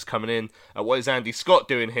about players coming in. What is Andy Scott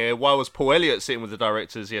doing here? Why was Paul Elliott sitting with the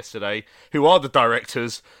directors yesterday? Who are the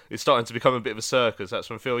directors? It's starting to become a bit of a circus. That's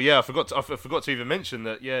from Phil. Yeah, I forgot to even mention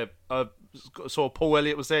that, I saw Paul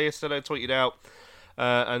Elliott was there yesterday, tweeted out.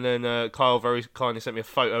 And then Kyle very kindly sent me a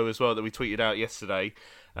photo as well that we tweeted out yesterday.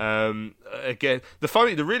 Again,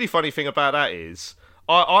 the really funny thing about that is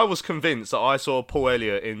I was convinced that I saw Paul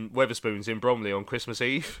Elliott in Wetherspoons in Bromley on Christmas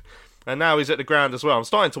Eve, and now he's at the ground as well. I'm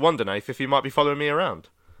starting to wonder, Nath, if he might be following me around.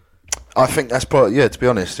 I think that's probably, to be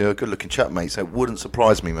honest, you're a good-looking chap, mate, so it wouldn't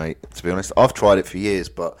surprise me, mate, to be honest. I've tried it for years,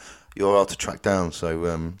 but you're hard to track down, so...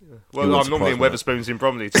 well, I'm normally in Wetherspoons in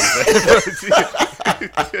Bromley,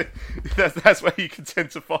 that's where you can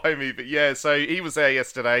tend to find me. But yeah, so he was there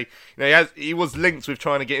yesterday. He was linked with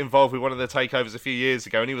trying to get involved with one of the takeovers a few years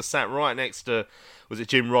ago, and he was sat right next to, was it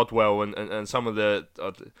Jim Rodwell and some of the...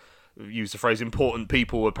 use the phrase important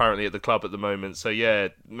people apparently at the club at the moment. So yeah,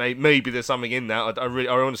 maybe there's something in that. I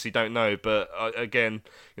honestly don't know. But again,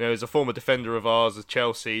 as a former defender of ours at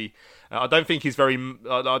Chelsea, I don't think he's very.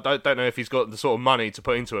 I don't know if he's got the sort of money to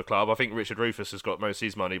put into a club. I think Richard Rufus has got most of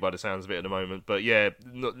his money by the sounds of it at the moment. But yeah,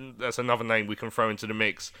 that's another name we can throw into the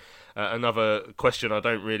mix. Another question I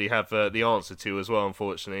don't really have the answer to as well,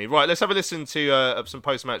 unfortunately. Right, let's have a listen to some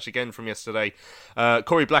post-match again from yesterday.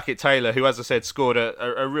 Corey Blackett-Taylor, who, as I said, scored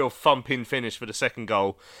a real thumping finish for the second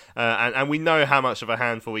goal. And we know how much of a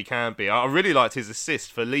handful he can be. I really liked his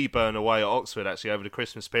assist for Leeburn away at Oxford, actually, over the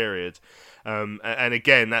Christmas period. And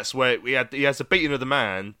again, that's where he has a beating of the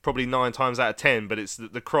man, probably 9 times out of 10, but it's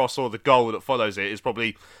the cross or the goal that follows it is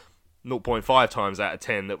probably 0.5 times out of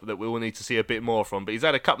 10 that we will need to see a bit more from. But he's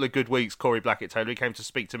had a couple of good weeks, Corey Blackett-Taylor. He came to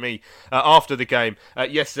speak to me after the game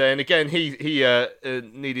yesterday, and again he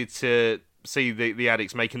needed to see the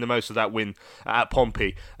Addicts making the most of that win at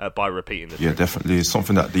Pompey by repeating the trick. Definitely. It's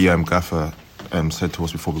something that the gaffer said to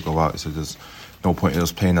us before we go out. He said there's no point in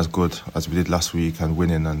us playing as good as we did last week and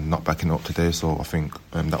winning and not backing up today. So I think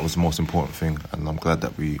that was the most important thing, and I'm glad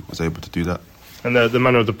that we was able to do that. And the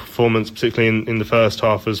manner of the performance, particularly in the first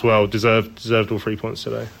half as well, deserved all 3 points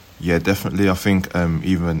today. Yeah, definitely. I think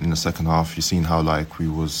even in the second half, you've seen how we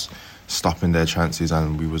was stopping their chances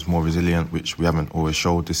and we was more resilient, which we haven't always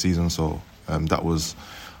showed this season. So that was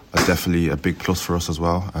definitely a big plus for us as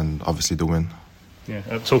well, and obviously the win. Yeah,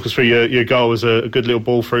 talk us through your goal. Was a good little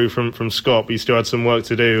ball through from Scott, but you still had some work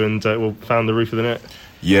to do and found the roof of the net.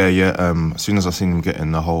 Yeah. As soon as I seen him get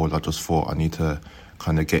in the hole, I just thought I need to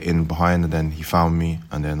kind of get in behind, and then he found me,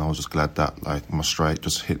 and then I was just glad that my strike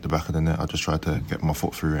just hit the back of the net. I just tried to get my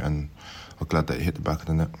foot through it, and I'm glad that it hit the back of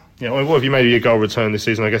the net. Yeah, well, what have you made of your goal return this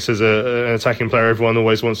season? I guess as an attacking player, everyone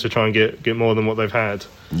always wants to try and get more than what they've had.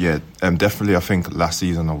 Yeah, definitely. I think last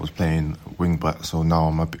season I was playing wing back, so now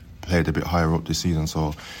I'm played a bit higher up this season, so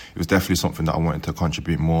it was definitely something that I wanted to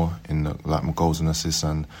contribute more in my goals and assists,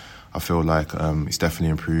 and I feel like it's definitely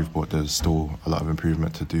improved, but there's still a lot of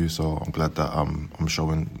improvement to do, so I'm glad that I'm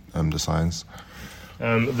showing the signs.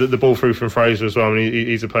 The ball through from Fraser as well. I mean,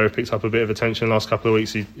 he's a player who picked up a bit of attention the last couple of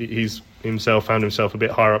weeks. He's found himself a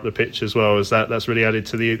bit higher up the pitch as well. That's really added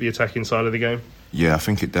to the attacking side of the game? Yeah, I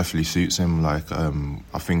think it definitely suits him. I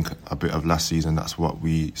think a bit of last season, that's what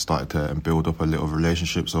we started to build up a little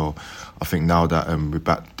relationship. So I think now that we're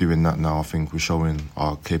back doing that now, I think we're showing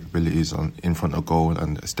our capabilities in front of goal,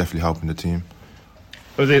 and it's definitely helping the team.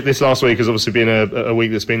 Well, this last week has obviously been a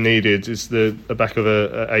week that's been needed. It's the back of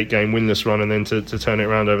a 8-game winless run, and then to turn it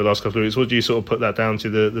around over the last couple of weeks. What do you sort of put that down to,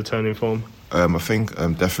 the turn in form? I think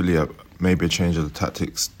definitely maybe a change of the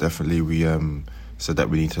tactics. Definitely we said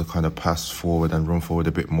that we need to kind of pass forward and run forward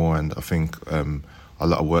a bit more, and I think a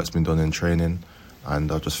lot of work's been done in training,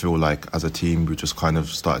 and I just feel like as a team we just kind of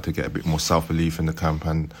started to get a bit more self-belief in the camp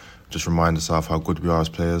and just remind ourselves how good we are as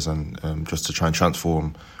players, and just to try and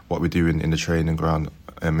transform what we do in the training ground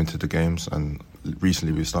into the games, and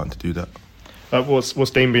recently we're starting to do that.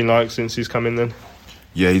 What's Dean been like since he's come in then?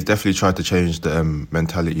 Yeah, he's definitely tried to change the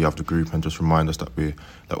mentality of the group and just remind us that we're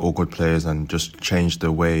all good players, and just change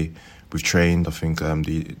the way we've trained. I think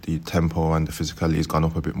the tempo and the physicality has gone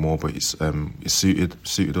up a bit more, but it's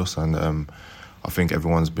suited us, and I think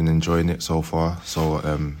everyone's been enjoying it so far. So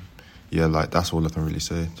that's all I can really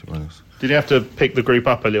say, to be honest. Did you have to pick the group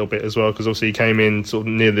up a little bit as well? Because obviously he came in sort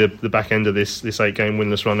of near the back end of this 8-game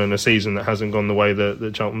winless run in a season that hasn't gone the way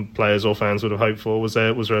that Charlton players or fans would have hoped for. Was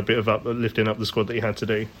there a bit of lifting up the squad that he had to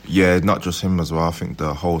do? Yeah, not just him as well. I think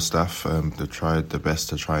the whole staff they tried their best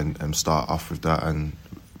to try and start off with that and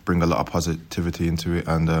bring a lot of positivity into it.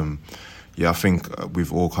 And I think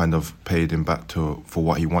we've all kind of paid him back for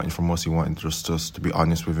what he wanted from us. He wanted just us to be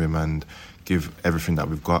honest with him and give everything that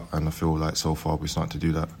we've got, and I feel like so far we're starting to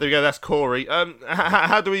do that. There you go, that's Corey.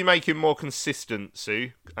 How do we make him more consistent,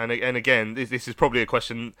 Sue? And again, this is probably a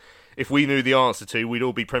question, if we knew the answer to, we'd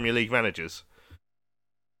all be Premier League managers.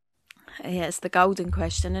 Yeah, it's the golden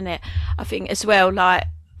question, isn't it? I think as well, like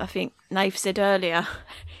I think Nath said earlier,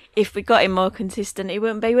 if we got him more consistent, he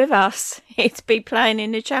wouldn't be with us. He'd be playing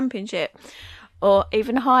in the Championship or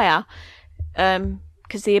even higher,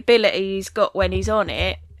 because the ability he's got when he's on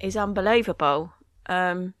it is unbelievable.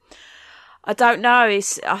 I don't know. I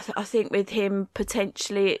think with him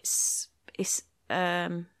potentially it's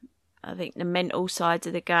I think the mental side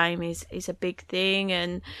of the game is a big thing,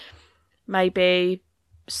 and maybe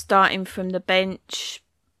starting from the bench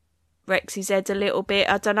wrecks his head a little bit.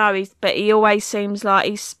 I don't know. But he always seems like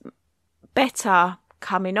he's better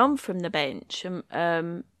coming on from the bench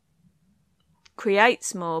and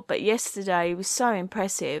creates more. But yesterday he was so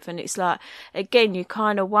impressive, and it's like, again, you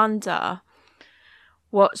kind of wonder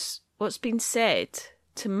what's been said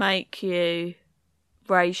to make you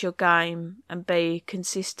raise your game and be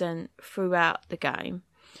consistent throughout the game.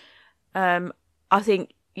 I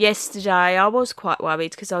think yesterday I was quite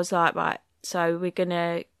worried, because I was like, right, so we're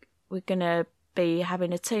gonna be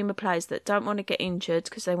having a team of players that don't want to get injured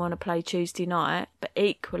because they want to play Tuesday night, but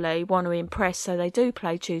equally want to impress, so they do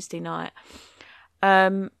play Tuesday night.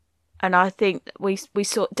 And I think we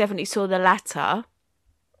definitely saw the latter.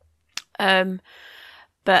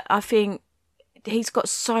 But I think he's got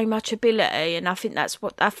so much ability, and I think that's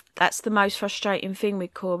the most frustrating thing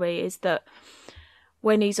with Corey, is that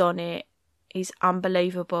when he's on it, he's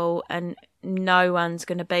unbelievable and no one's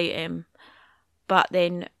going to beat him. But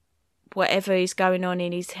then whatever is going on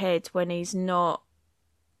in his head when he's not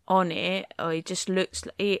on it, or he just looks,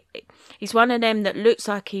 he's one of them that looks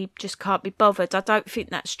like he just can't be bothered. I don't think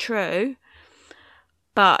that's true,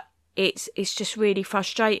 but it's just really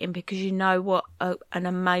frustrating, because you know what an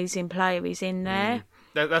amazing player is in there.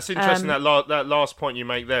 That's interesting, that last point you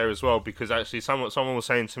make there as well, because actually someone was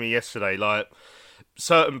saying to me yesterday, like,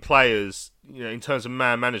 certain players, you know, in terms of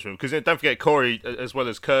man management, because don't forget Corey, as well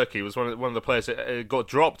as Kirky, was one of the players that got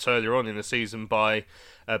dropped earlier on in the season by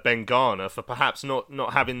Ben Garner for perhaps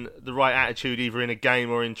not having the right attitude either in a game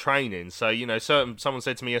or in training. So, you know, someone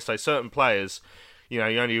said to me yesterday, certain players, you know,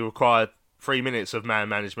 you only require 3 minutes of man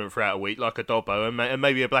management throughout a week, like a Dobbo, and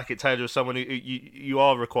maybe a Blackett Taylor is someone who you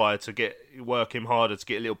are required to work him harder to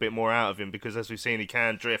get a little bit more out of him, because as we've seen, he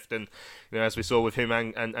can drift, and you know, as we saw with him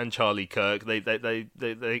and Charlie Kirk, they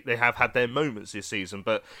have had their moments this season.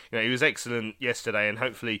 But you know, he was excellent yesterday, and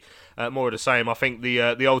hopefully more of the same. I think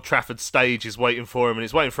the Old Trafford stage is waiting for him, and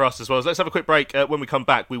it's waiting for us as well. So let's have a quick break. When we come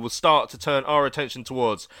back, we will start to turn our attention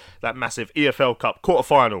towards that massive EFL Cup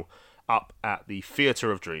quarter-final up at the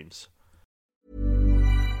Theatre of Dreams.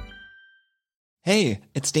 Hey,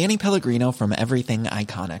 it's Danny Pellegrino from Everything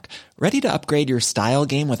Iconic. Ready to upgrade your style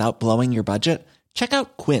game without blowing your budget? Check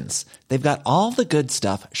out Quince. They've got all the good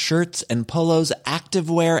stuff, shirts and polos,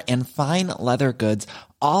 activewear, and fine leather goods,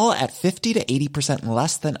 all at 50 to 80%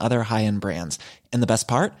 less than other high-end brands. And the best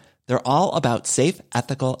part? They're all about safe,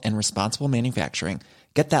 ethical, and responsible manufacturing.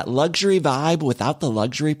 Get that luxury vibe without the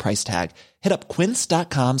luxury price tag. Hit up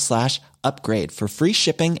quince.com/upgrade for free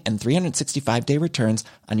shipping and 365-day returns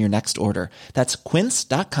on your next order. That's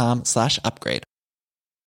quince.com/upgrade.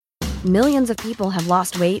 Millions of people have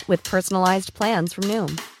lost weight with personalized plans from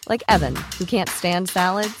Noom. Like Evan, who can't stand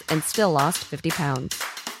salads and still lost 50 pounds.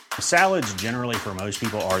 Salads generally for most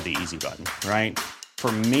people are the easy button, right?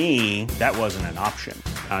 For me, that wasn't an option.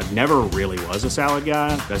 I never really was a salad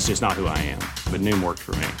guy. That's just not who I am. But Noom worked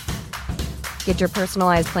for me. Get your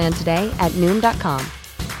personalized plan today at Noom.com.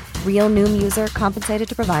 Real Noom user compensated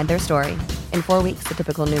to provide their story. In 4 weeks, the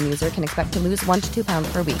typical Noom user can expect to lose 1 to 2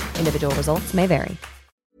 pounds per week. Individual results may vary.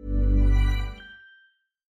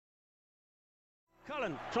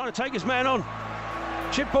 Cullen trying to take his man on.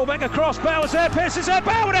 Chip ball back across. Bowers there. Pearce is there.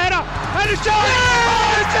 Bowers header. And it's Jones.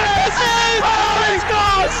 Yes! Oh, he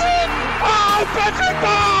scores! Oh, Patrick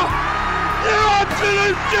Barr! You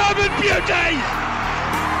absolute German beauty!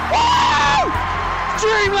 Wow!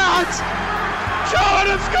 Dreamland!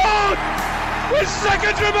 Charlton have scored! With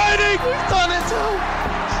seconds remaining! We've done it all!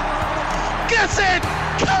 Get in!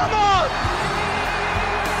 Come on!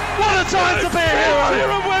 What a time to be here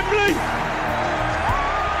at Wembley!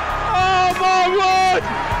 Oh my word!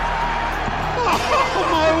 Oh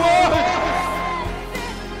my word!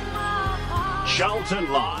 Charlton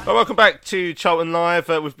Charlton Live. Well, welcome back to Charlton Live.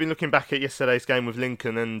 We've been looking back at yesterday's game with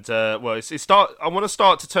Lincoln, and I want to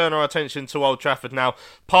start to turn our attention to Old Trafford now.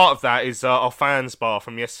 Part of that is our fans bar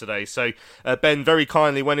from yesterday. So Ben very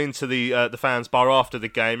kindly went into the fans bar after the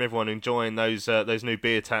game. Everyone enjoying those new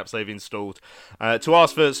beer taps they've installed to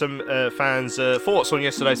ask for some fans' thoughts on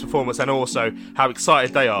yesterday's performance and also how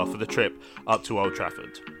excited they are for the trip up to Old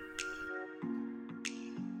Trafford.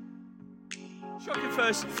 Shocking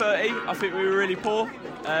first 30, I think we were really poor.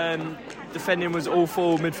 Defending was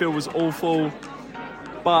awful, midfield was awful,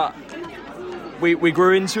 but we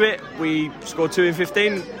grew into it. We scored 2 in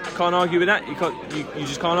 15. Can't argue with that. You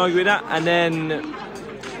just can't argue with that. And then,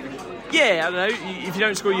 yeah, I don't know. If you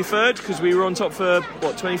don't score your third, because we were on top for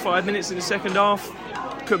 25 minutes in the second half.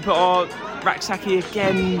 Couldn't put our Raksaki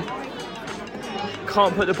again.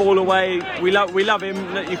 Can't put the ball away. We love him.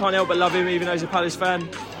 You can't help but love him, even though he's a Palace fan.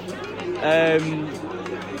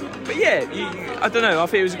 But yeah, I don't know. I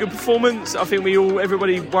think it was a good performance. I think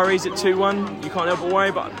everybody worries at 2-1. You can't help but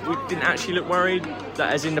worry, but we didn't actually look worried.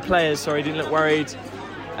 That, as in the players, didn't look worried.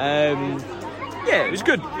 Yeah, it was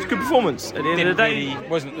good. It was a good performance. At the end of the day, really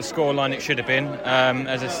wasn't the scoreline it should have been.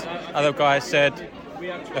 As other guys said,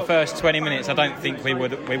 the first 20 minutes, I don't think we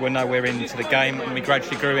were nowhere into the game, and we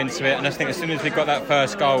gradually grew into it. And I think as soon as we got that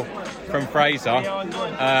first goal from Fraser,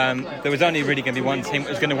 there was only really going to be one team that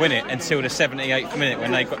was going to win it until the 78th minute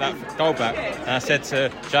when they got that goal back. And I said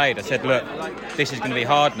to Jade, look, this is going to be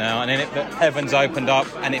hard now. And then the heavens opened up,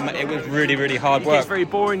 and it was really, really hard work. It's very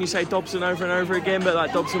boring. You say Dobson over and over again,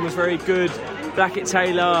 but Dobson was very good.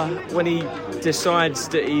 Blackett-Taylor, when he decides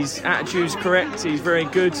that his attitude's correct, he's very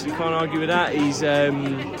good. You can't argue with that.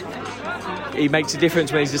 He makes a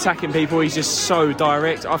difference when he's attacking people. He's just so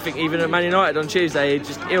direct. I think even at Man United on Tuesday,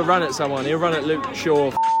 he'll run at someone. He'll run at Luke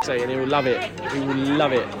Shaw, and he'll love it. He will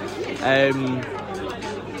love it.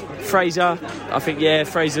 Fraser, I think,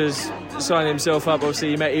 Fraser's signing himself up.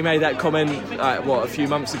 Obviously, he made that comment a few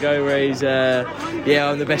months ago where he's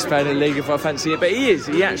I'm the best player in the league if I fancy it. But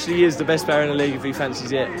he actually is the best player in the league if he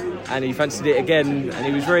fancies it, and he fancied it again, and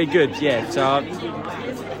he was very good.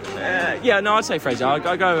 I'd say Fraser.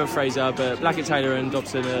 I'll go with Fraser, but Blackett-Taylor and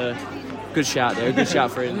Dobson are good shout there. A good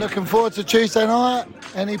shout for him. Looking forward to Tuesday night.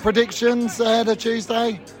 Any predictions ahead of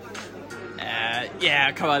Tuesday?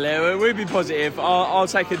 Come on, Leo. We'll be positive. I'll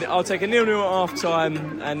take a 0-0 at half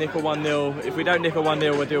time and nick a 1-0. If we don't nick a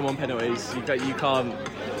 1-0, we're doing on penalties. You can't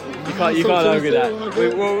argue that.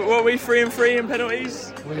 What are we 3-3 in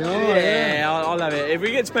penalties? We are. Yeah, I'll have it. If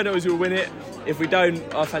we get to penalties, we'll win it. If we don't,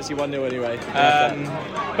 I fancy 1-0 anyway.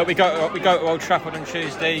 But we go to Old Trafford on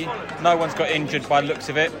Tuesday. No one's got injured by the looks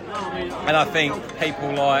of it, and I think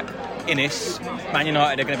people like Innis, Man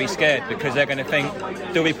United are going to be scared because they're going to think,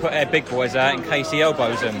 do we put our big boys out in case he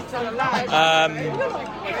elbows them? I'm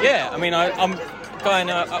going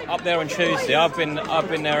up there on Tuesday. I've been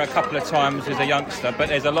there a couple of times as a youngster, but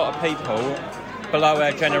there's a lot of people below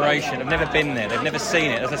our generation have never been there. They've never seen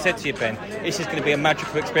it. As I said to you, Ben, this is going to be a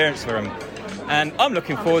magical experience for them, and I'm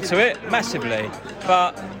looking forward to it massively.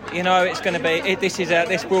 But it's going to be. This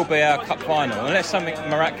will be our cup final. Unless something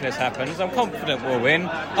miraculous happens, I'm confident we'll win.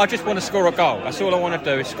 I just want to score a goal. That's all I want to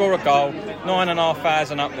do. Is score a goal.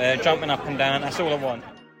 9,500 up there, jumping up and down. That's all I want.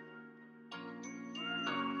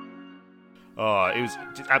 Oh, it was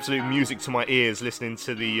just absolute music to my ears listening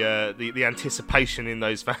to the anticipation in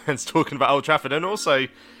those fans talking about Old Trafford, and also,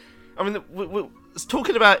 we're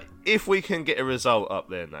talking about if we can get a result up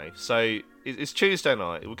there now. So it's Tuesday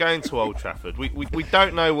night. We're going to Old Trafford. We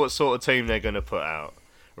don't know what sort of team they're going to put out,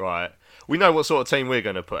 right? We know what sort of team we're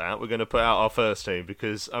going to put out. We're going to put out our first team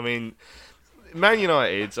because Man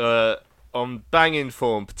United on banging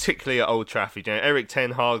form, particularly at Old Trafford. Eric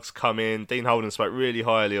Ten Hag's come in. Dean Holden spoke really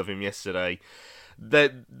highly of him yesterday.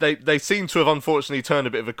 They seem to have unfortunately turned a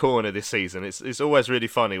bit of a corner this season. It's always really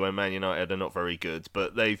funny when Man United are not very good,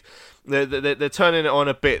 but they're turning it on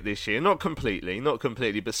a bit this year. Not completely,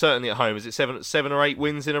 but certainly at home. Is it seven or eight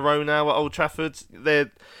wins in a row now at Old Trafford? How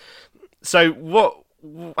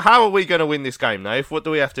are we going to win this game, Nave? What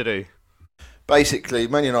do we have to do? Basically,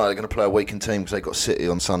 Man United are going to play a weakened team because they've got City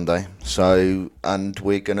on Sunday. And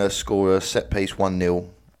we're going to score a set-piece 1-0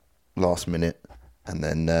 last minute. And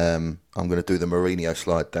then I'm going to do the Mourinho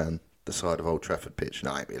slide down the side of Old Trafford pitch.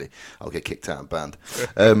 No, I ain't really. I'll get kicked out and banned.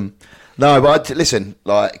 Listen,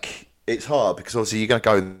 it's hard because obviously you're going to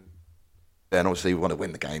go there and obviously we want to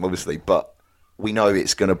win the game, obviously. But we know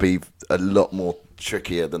it's going to be a lot more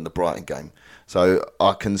trickier than the Brighton game. So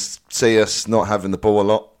I can see us not having the ball a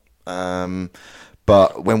lot.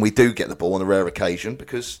 But when we do get the ball on a rare occasion,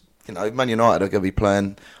 because Man United are going to be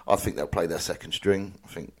playing, I think they'll play their second string. I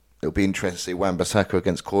think it'll be interesting to see Wan-Bissaka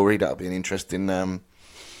against Corey. That'll be an interesting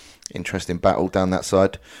battle down that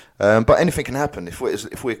side. But anything can happen if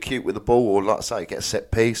we're cute with the ball, or like I say, get a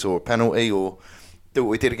set piece or a penalty, or do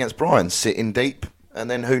what we did against Brighton, sit in deep, and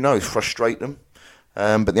then who knows, frustrate them.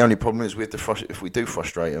 But the only problem is if we do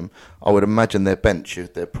frustrate them, I would imagine their bench,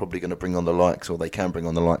 they're probably going to bring on the likes, or they can bring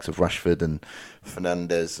on the likes of Rashford and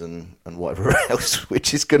Fernandes and whatever else,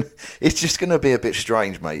 which is it's just going to be a bit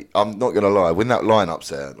strange, mate. I'm not going to lie. When that lineup's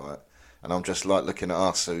there, and I'm just looking at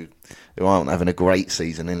us who aren't having a great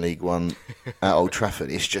season in League One at Old Trafford,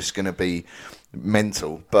 it's just going to be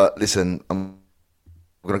mental. But listen, I'm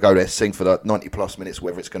going to go there, sing for the 90 plus minutes,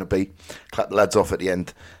 whatever it's going to be, clap the lads off at the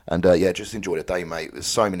end, and just enjoy the day, mate. There's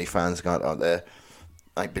so many fans going out there.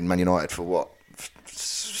 Ain't been Man United for what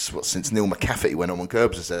since Neil McCafferty went on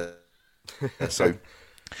Curbs, I said. So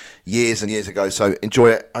years and years ago. So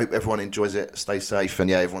enjoy it. Hope everyone enjoys it. Stay safe,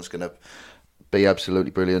 and everyone's going to be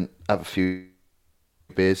absolutely brilliant. Have a few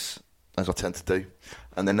beers, as I tend to do,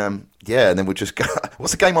 and then and then we'll just go.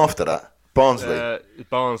 What's the game after that? Barnsley.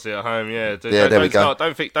 Barnsley at home, yeah. There we go.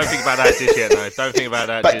 Don't think about that just yet, no. Don't think about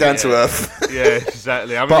that. Back down to earth. Yeah,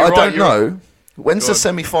 exactly. I mean, but I don't know. When's the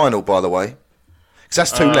semi-final, by the way? Because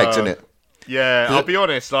that's two legs, isn't it? Yeah, I'll be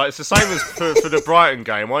honest. It's the same as for the Brighton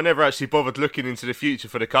game. I never actually bothered looking into the future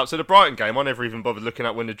for the cup. So the Brighton game, I never even bothered looking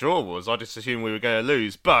at when the draw was. I just assumed we were going to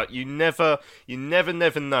lose. But you never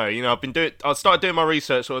know. I started doing my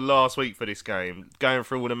research sort of last week for this game, going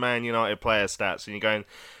through all the Man United player stats, and you're going,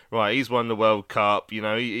 right, he's won the World Cup.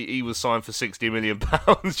 He was signed for £60 million.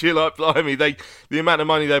 You're like, blimey, the amount of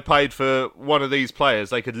money they paid for one of these players,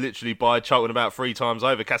 they could literally buy Charlton about 3 times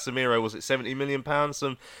over. Casemiro, was it £70 million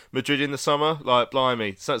from Madrid in the summer? Like,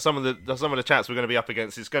 blimey. So some of the chats we're going to be up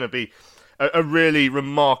against, it's going to be a really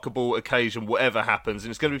remarkable occasion, whatever happens, and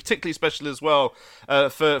it's going to be particularly special as well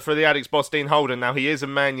for the Addicts boss, Dean Holden. Now, he is a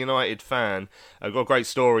Man United fan. I've got a great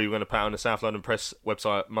story we're going to put on the South London Press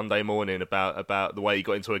website Monday morning about the way he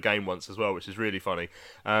got into a game once as well, which is really funny.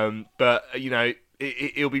 But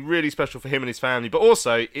it'll be really special for him and his family, but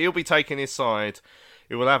also he'll be taking his side.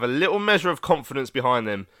 He will have a little measure of confidence behind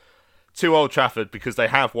them to Old Trafford, because they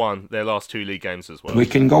have won their last 2 league games as well. We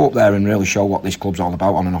can go up there and really show what this club's all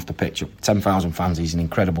about on and off the pitch. 10,000 fans is an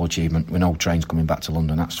incredible achievement. We know trains coming back to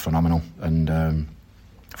London, that's phenomenal. And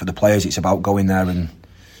for the players, it's about going there and,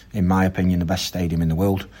 in my opinion, the best stadium in the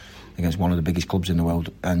world against one of the biggest clubs in the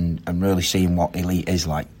world, and really seeing what elite is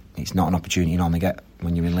like. It's not an opportunity you normally get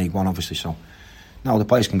when you're in League One, obviously. So now the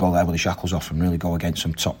players can go there with the shackles off and really go against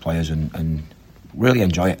some top players and really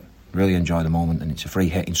enjoy it. Really enjoy the moment, and it's a free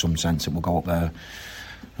hit in some sense that we'll go up there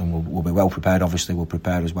and we'll be well prepared. Obviously, we'll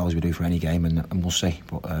prepare as well as we do for any game, and we'll see.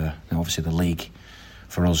 But obviously, the league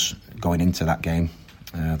for us going into that game,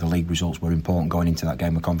 the league results were important going into that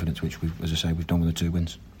game with confidence, which as I say, we've done with the 2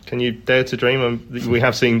 wins. Can you dare to dream? We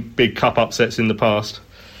have seen big cup upsets in the past.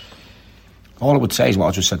 All I would say is what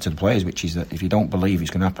I just said to the players, which is that if you don't believe it's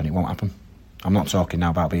going to happen, it won't happen. I'm not talking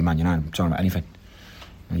now about being Man United. I'm talking about anything.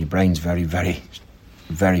 And your brain's very, very,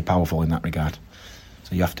 very powerful in that regard.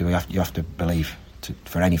 So you have to believe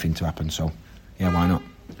for anything to happen. So yeah, why not?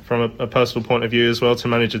 From a personal point of view as well, to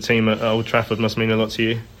manage a team at Old Trafford must mean a lot to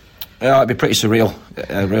you. Yeah, it'd be pretty surreal.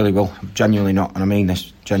 It really will. Genuinely not, and I mean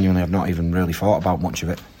this genuinely. I've not even really thought about much of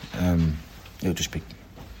it. It'll just be,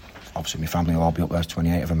 obviously my family will all be up there. There's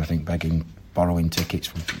 28 of them, I think, begging, borrowing tickets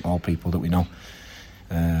from all people that we know.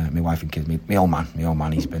 My wife and kids, my old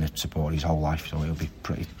man, he's been a supporter his whole life, so it'll be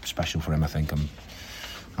pretty special for him, I think.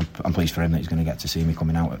 I'm pleased for him that he's going to get to see me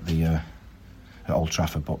coming out at at Old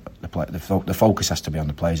Trafford, but the focus has to be on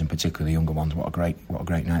the players, and particularly the younger ones. What a great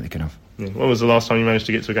night they can have. Yeah. When was the last time you managed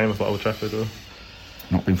to get to a game at Old Trafford? Or?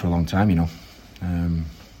 Not been for a long time,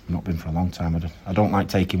 Not been for a long time. I don't like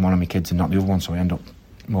taking one of my kids and not the other one, so I end up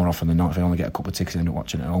more often than not, if I only get a couple of tickets, I end up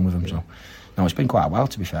watching it at home with them. So no, it's been quite a while,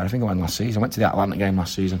 to be fair. I think I went last season. I went to the Atlanta game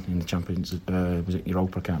last season in the Champions. Was it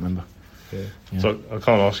Europa? I can't remember. Yeah. So I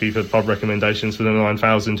can't ask you for pub recommendations for the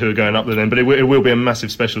 9,000 who are going up there then, but it will be a massive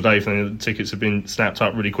special day for them. The tickets have been snapped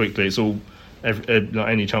up really quickly. It's all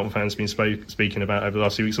any Charlton fans been speaking about over the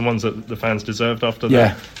last few weeks, and ones that the fans deserved after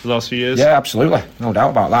the last few years. Yeah, absolutely, no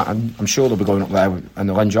doubt about that. I'm sure they'll be going up there and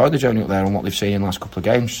they'll enjoy the journey up there and what they've seen in the last couple of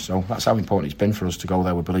games. So that's how important it's been for us to go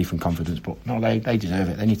there with belief and confidence. But no, they deserve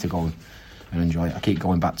it. They need to go and enjoy it. I keep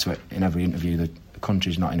going back to it in every interview. The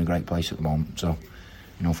country's not in a great place at the moment, so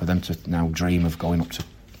for them to now dream of going up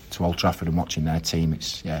to Old Trafford and watching their team,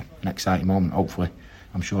 it's an exciting moment. Hopefully,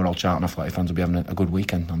 I'm sure all Charlton Athletic fans will be having a good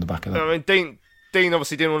weekend on the back of that. I mean, Dean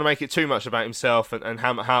obviously didn't want to make it too much about himself and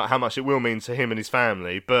how much it will mean to him and his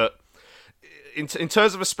family, but in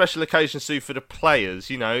terms of a special occasion, Sue, for the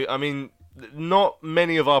players, I mean, not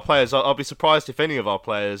many of our players, I'll be surprised if any of our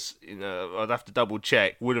players, I'd have to double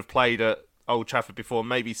check, would have played at Old Trafford before.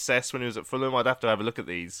 Maybe Cess when he was at Fulham. I'd have to have a look at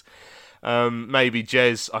these. Maybe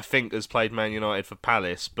Jez, I think, has played Man United for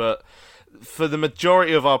Palace. But for the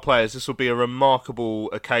majority of our players, this will be a remarkable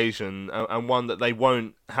occasion and one that they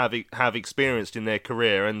won't have experienced in their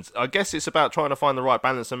career. And I guess it's about trying to find the right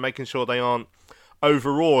balance and making sure they aren't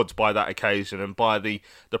overawed by that occasion and by the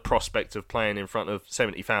prospect of playing in front of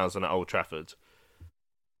 70,000 at Old Trafford.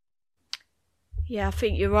 Yeah, I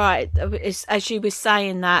think you're right. As you were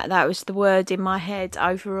saying that was the word in my head,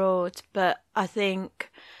 overawed. But I think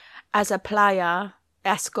as a player,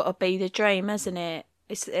 that's got to be the dream, hasn't it?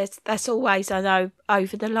 That's always, I know,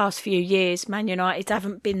 over the last few years, Man United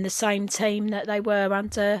haven't been the same team that they were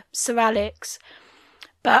under Sir Alex.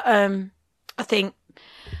 But I think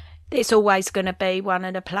it's always going to be one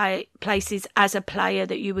of the places as a player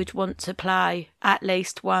that you would want to play at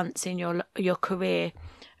least once in your career.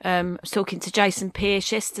 I was talking to Jason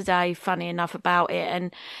Pearce yesterday, funny enough, about it,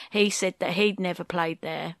 and he said that he'd never played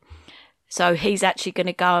there. So he's actually going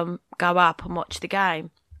to go up and watch the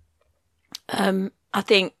game. I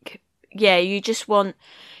think, yeah, you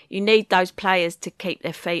need those players to keep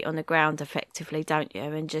their feet on the ground effectively, don't you?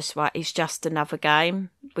 And just, right, it's just another game,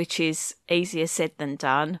 which is easier said than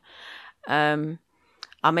done.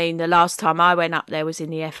 I mean, the last time I went up there was in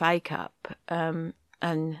the FA Cup, and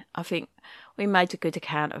I think we made a good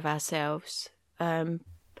account of ourselves. And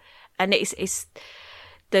it's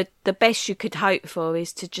the best you could hope for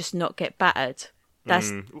is to just not get battered.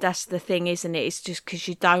 That's the thing, isn't it? It's just because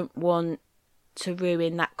you don't want to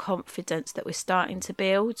ruin that confidence that we're starting to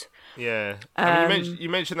build. Yeah. I mean, you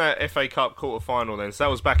mentioned that FA Cup quarter-final then. So that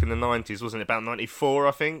was back in the 90s, wasn't it? About 94,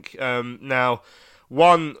 I think. Now,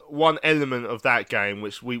 one element of that game,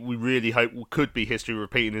 which we really hope could be history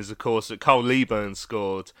repeating, is, of course, that Cole Leaburn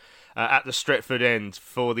scored at the Stretford end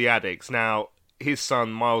for the Addicts. Now, his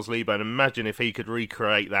son, Miles Leaburn, imagine if he could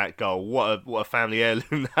recreate that goal. What a family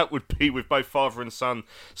heirloom that would be, with both father and son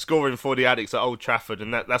scoring for the Addicts at Old Trafford.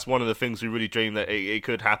 And that's one of the things we really dreamed that it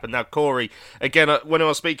could happen. Now, Corey, again, when I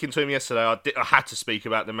was speaking to him yesterday, I had to speak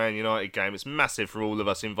about the Man United game. It's massive for all of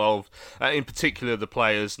us involved, in particular the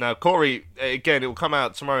players. Now, Corey, again, it will come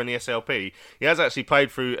out tomorrow in the SLP. He has actually played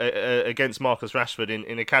through against Marcus Rashford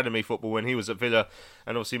in academy football when he was at Villa,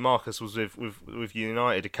 and obviously Marcus was with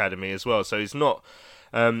United Academy as well. So he's not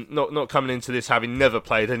coming into this having never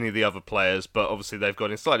played any of the other players, but obviously they've gone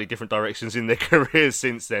in slightly different directions in their careers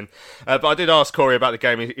since then. But I did ask Corey about the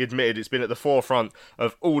game. He admitted it's been at the forefront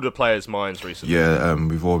of all the players' minds recently. Yeah,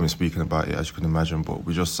 we've all been speaking about it, as you can imagine, but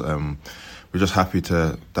we're just happy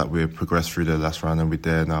that we've progressed through the last round and we're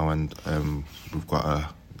there now, and we've got a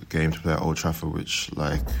game to play at Old Trafford, which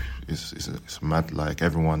it's mad. Like,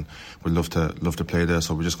 everyone would love to play there,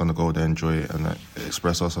 so we're just going to go there, enjoy it, and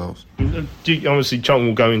express ourselves. Obviously, Charlton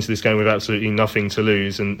will go into this game with absolutely nothing to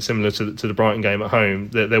lose, and similar to the Brighton game at home,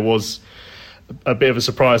 there was a bit of a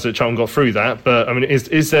surprise that Charlton got through that. But I mean,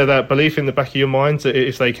 is there that belief in the back of your mind that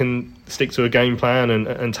if they can stick to a game plan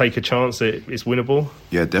and take a chance, that it's winnable?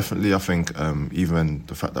 Yeah, definitely. I think even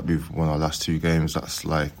the fact that we've won our last two games, that's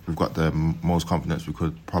like we've got the most confidence we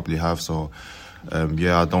could probably have. So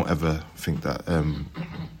I don't ever think that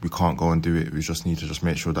we can't go and do it. We just need to just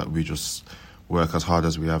make sure that we just work as hard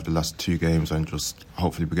as we have the last two games, and just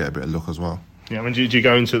hopefully we get a bit of luck as well. Yeah, I mean, do you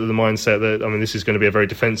go into the mindset that, I mean, this is going to be a very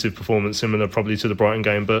defensive performance, similar probably to the Brighton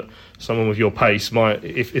game, but someone with your pace might,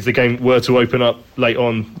 if the game were to open up late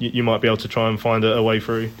on, you might be able to try and find a way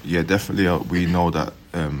through? Yeah, definitely. We know that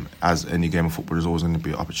as any game of football, there's always going to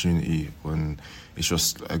be an opportunity when it's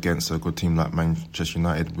just against a good team like Manchester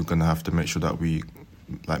United. We're going to have to make sure that we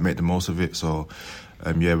make the most of it. So,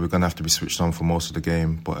 we're going to have to be switched on for most of the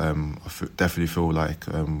game, but I definitely feel like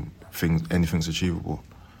anything's achievable.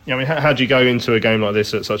 Yeah, I mean, how do you go into a game like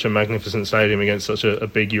this at such a magnificent stadium against such a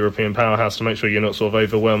big European powerhouse to make sure you're not sort of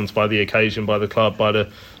overwhelmed by the occasion, by the club, by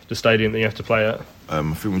the stadium that you have to play at? I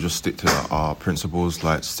think we just stick to our principles,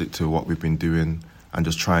 stick to what we've been doing, and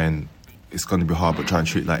just try and, it's going to be hard, but try and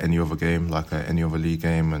treat it like any other game, like any other league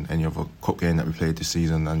game and any other cup game that we played this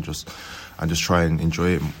season, and just try and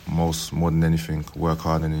enjoy it more than anything. Work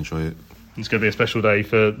hard and enjoy it. It's going to be a special day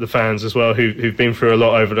for the fans as well, who've been through a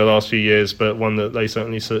lot over the last few years, but one that they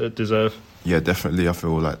certainly deserve. Yeah, definitely. I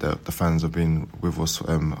feel like the fans have been with us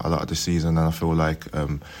a lot of this season, and I feel like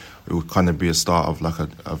it will kind of be a start of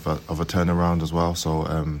a turnaround as well. So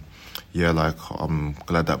I'm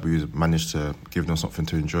glad that we managed to give them something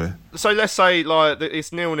to enjoy. So let's say it's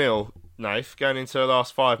 0-0 Nath, going into the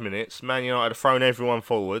last 5 minutes, Man United have thrown everyone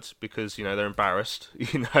forward because, they're embarrassed.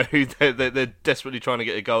 They're desperately trying to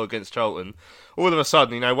get a goal against Charlton. All of a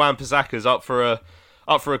sudden, Wan-Bissaka's up for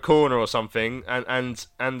a corner or something, and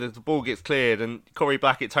the ball gets cleared, and Corey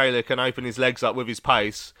Blackett-Taylor can open his legs up with his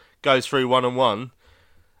pace, goes through 1-on-1.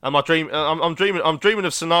 And I'm dreaming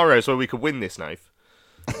of scenarios where we could win this, Nath.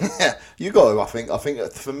 Yeah, you got to. I think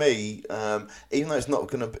that for me, even though it's not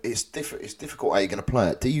going to, it's difficult how you're going to play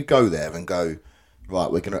it. Do you go there and go, right?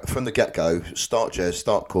 We're going to from the get go start Jez,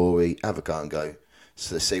 start Corey, have a go and go.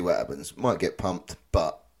 So see what happens. Might get pumped,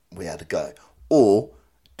 but we had a go. Or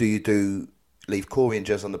do you leave Corey and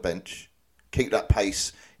Jez on the bench, keep that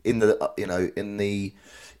pace in the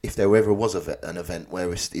if there ever was an event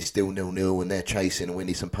where it's still 0-0 and they're chasing and we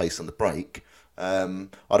need some pace on the break. I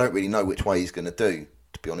don't really know which way he's going to do,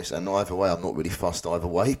 to be honest, and either way I'm not really fussed either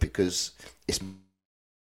way because it's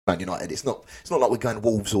Man United. It's not like we're going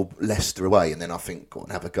Wolves or Leicester away and then I think go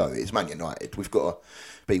and have a go. It's Man United. We've got to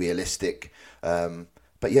be realistic.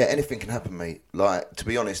 But yeah, anything can happen, mate. Like, to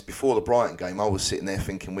be honest, before the Brighton game I was sitting there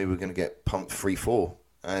thinking we were going to get pumped 3-4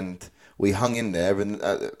 and we hung in there, and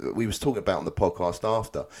we was talking about on the podcast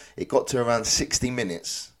after. It got to around 60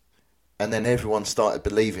 minutes and then everyone started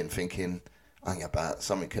believing, thinking, hang about,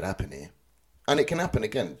 something could happen here. And it can happen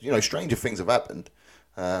again. Stranger things have happened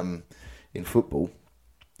in football.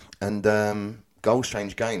 And goals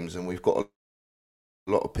change games, and we've got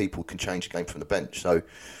a lot of people can change the game from the bench. So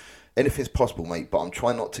anything's possible, mate, but I'm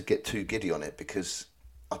trying not to get too giddy on it because,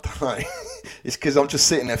 I don't know, it's because I'm just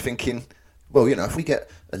sitting there thinking, well, if we get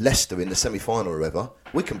a Leicester in the semi-final or whatever,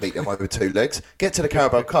 we can beat them over 2 legs. Get to the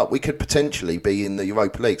Carabao Cup, we could potentially be in the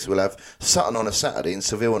Europa League. So we'll have Sutton on a Saturday and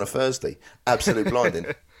Seville on a Thursday. Absolute blinding.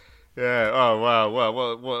 Yeah. Oh wow.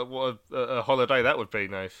 Well, what a holiday that would be,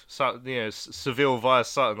 Nath. Seville via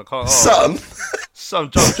Sutton. I can't. Sutton.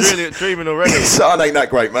 I'm dreaming already. Sutton ain't that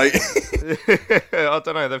great, mate. I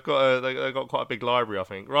don't know. They've got quite a big library, I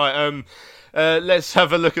think. Right. Let's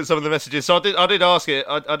have a look at some of the messages. So I did ask it.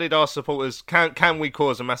 I did ask supporters, can we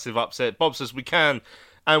cause a massive upset? Bob says we can.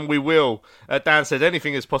 And we will. Dan said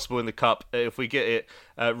anything is possible in the Cup. If we get it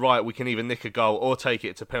right, we can either nick a goal or take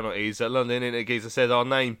it to penalties. London Internet Geezer said our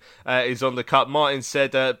name is on the Cup. Martin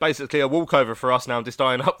said basically a walkover for us now. I'm just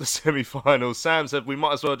eyeing up the semi-finals. Sam said we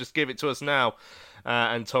might as well just give it to us now.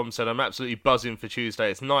 And Tom said, I'm absolutely buzzing for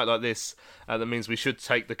Tuesday. It's a night like this that means we should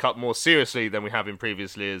take the Cup more seriously than we have in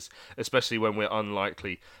previous years, especially when we're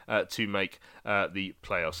unlikely to make the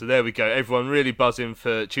playoffs. So there we go. Everyone really buzzing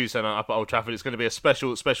for Tuesday night up at Old Trafford. It's going to be a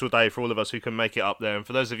special day for all of us who can make it up there. And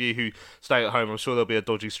for those of you who stay at home, I'm sure there'll be a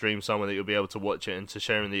dodgy stream somewhere that you'll be able to watch it and to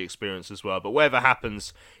share in the experience as well. But whatever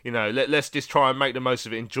happens, let's just try and make the most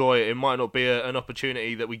of it, enjoy it. It might not be an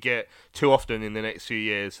opportunity that we get too often in the next few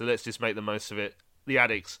years, so let's just make the most of it. The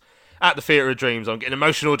Addicts at the Theatre of Dreams. I'm getting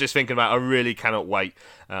emotional just thinking about it. I really cannot wait.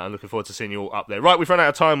 I'm looking forward to seeing you all up there. Right, we've run out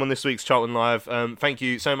of time on this week's Charlton Live. Thank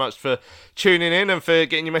you so much for tuning in and for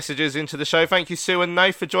getting your messages into the show. Thank you, Sue and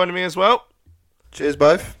Nath, for joining me as well. Cheers,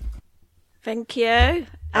 both. Thank you.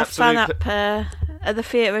 Have fun up at the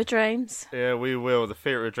Theatre of Dreams. Yeah, we will. The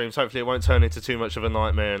Theatre of Dreams. Hopefully it won't turn into too much of a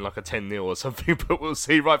nightmare and like a 10-0 or something, but we'll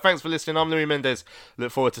see. Right, thanks for listening. I'm Louis Mendes.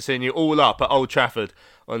 Look forward to seeing you all up at Old Trafford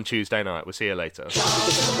on Tuesday night. We'll see you later.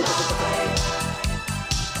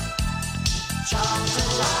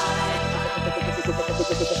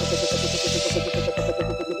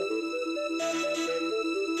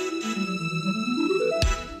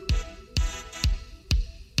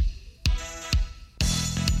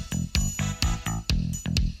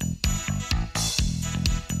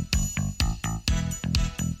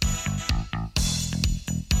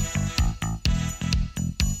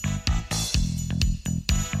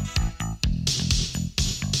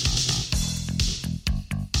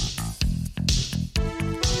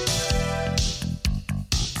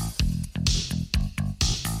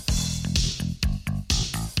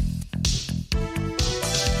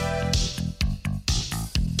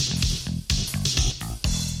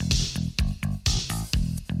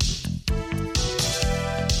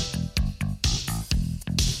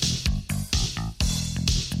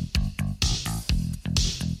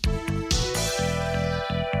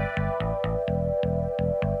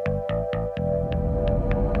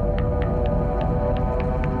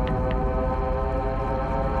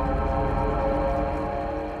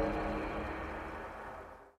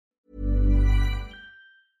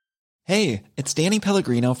 Hey, it's Danny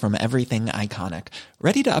Pellegrino from Everything Iconic.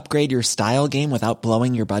 Ready to upgrade your style game without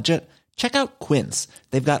blowing your budget? Check out Quince.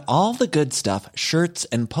 They've got all the good stuff, shirts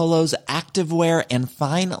and polos, activewear, and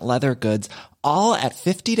fine leather goods, all at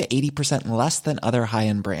 50 to 80% less than other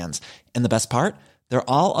high-end brands. And the best part? They're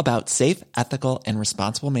all about safe, ethical, and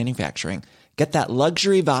responsible manufacturing. Get that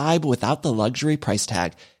luxury vibe without the luxury price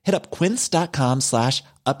tag. Hit up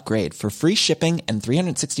quince.com/upgrade for free shipping and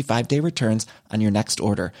 365-day returns on your next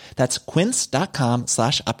order. That's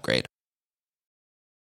quince.com/upgrade.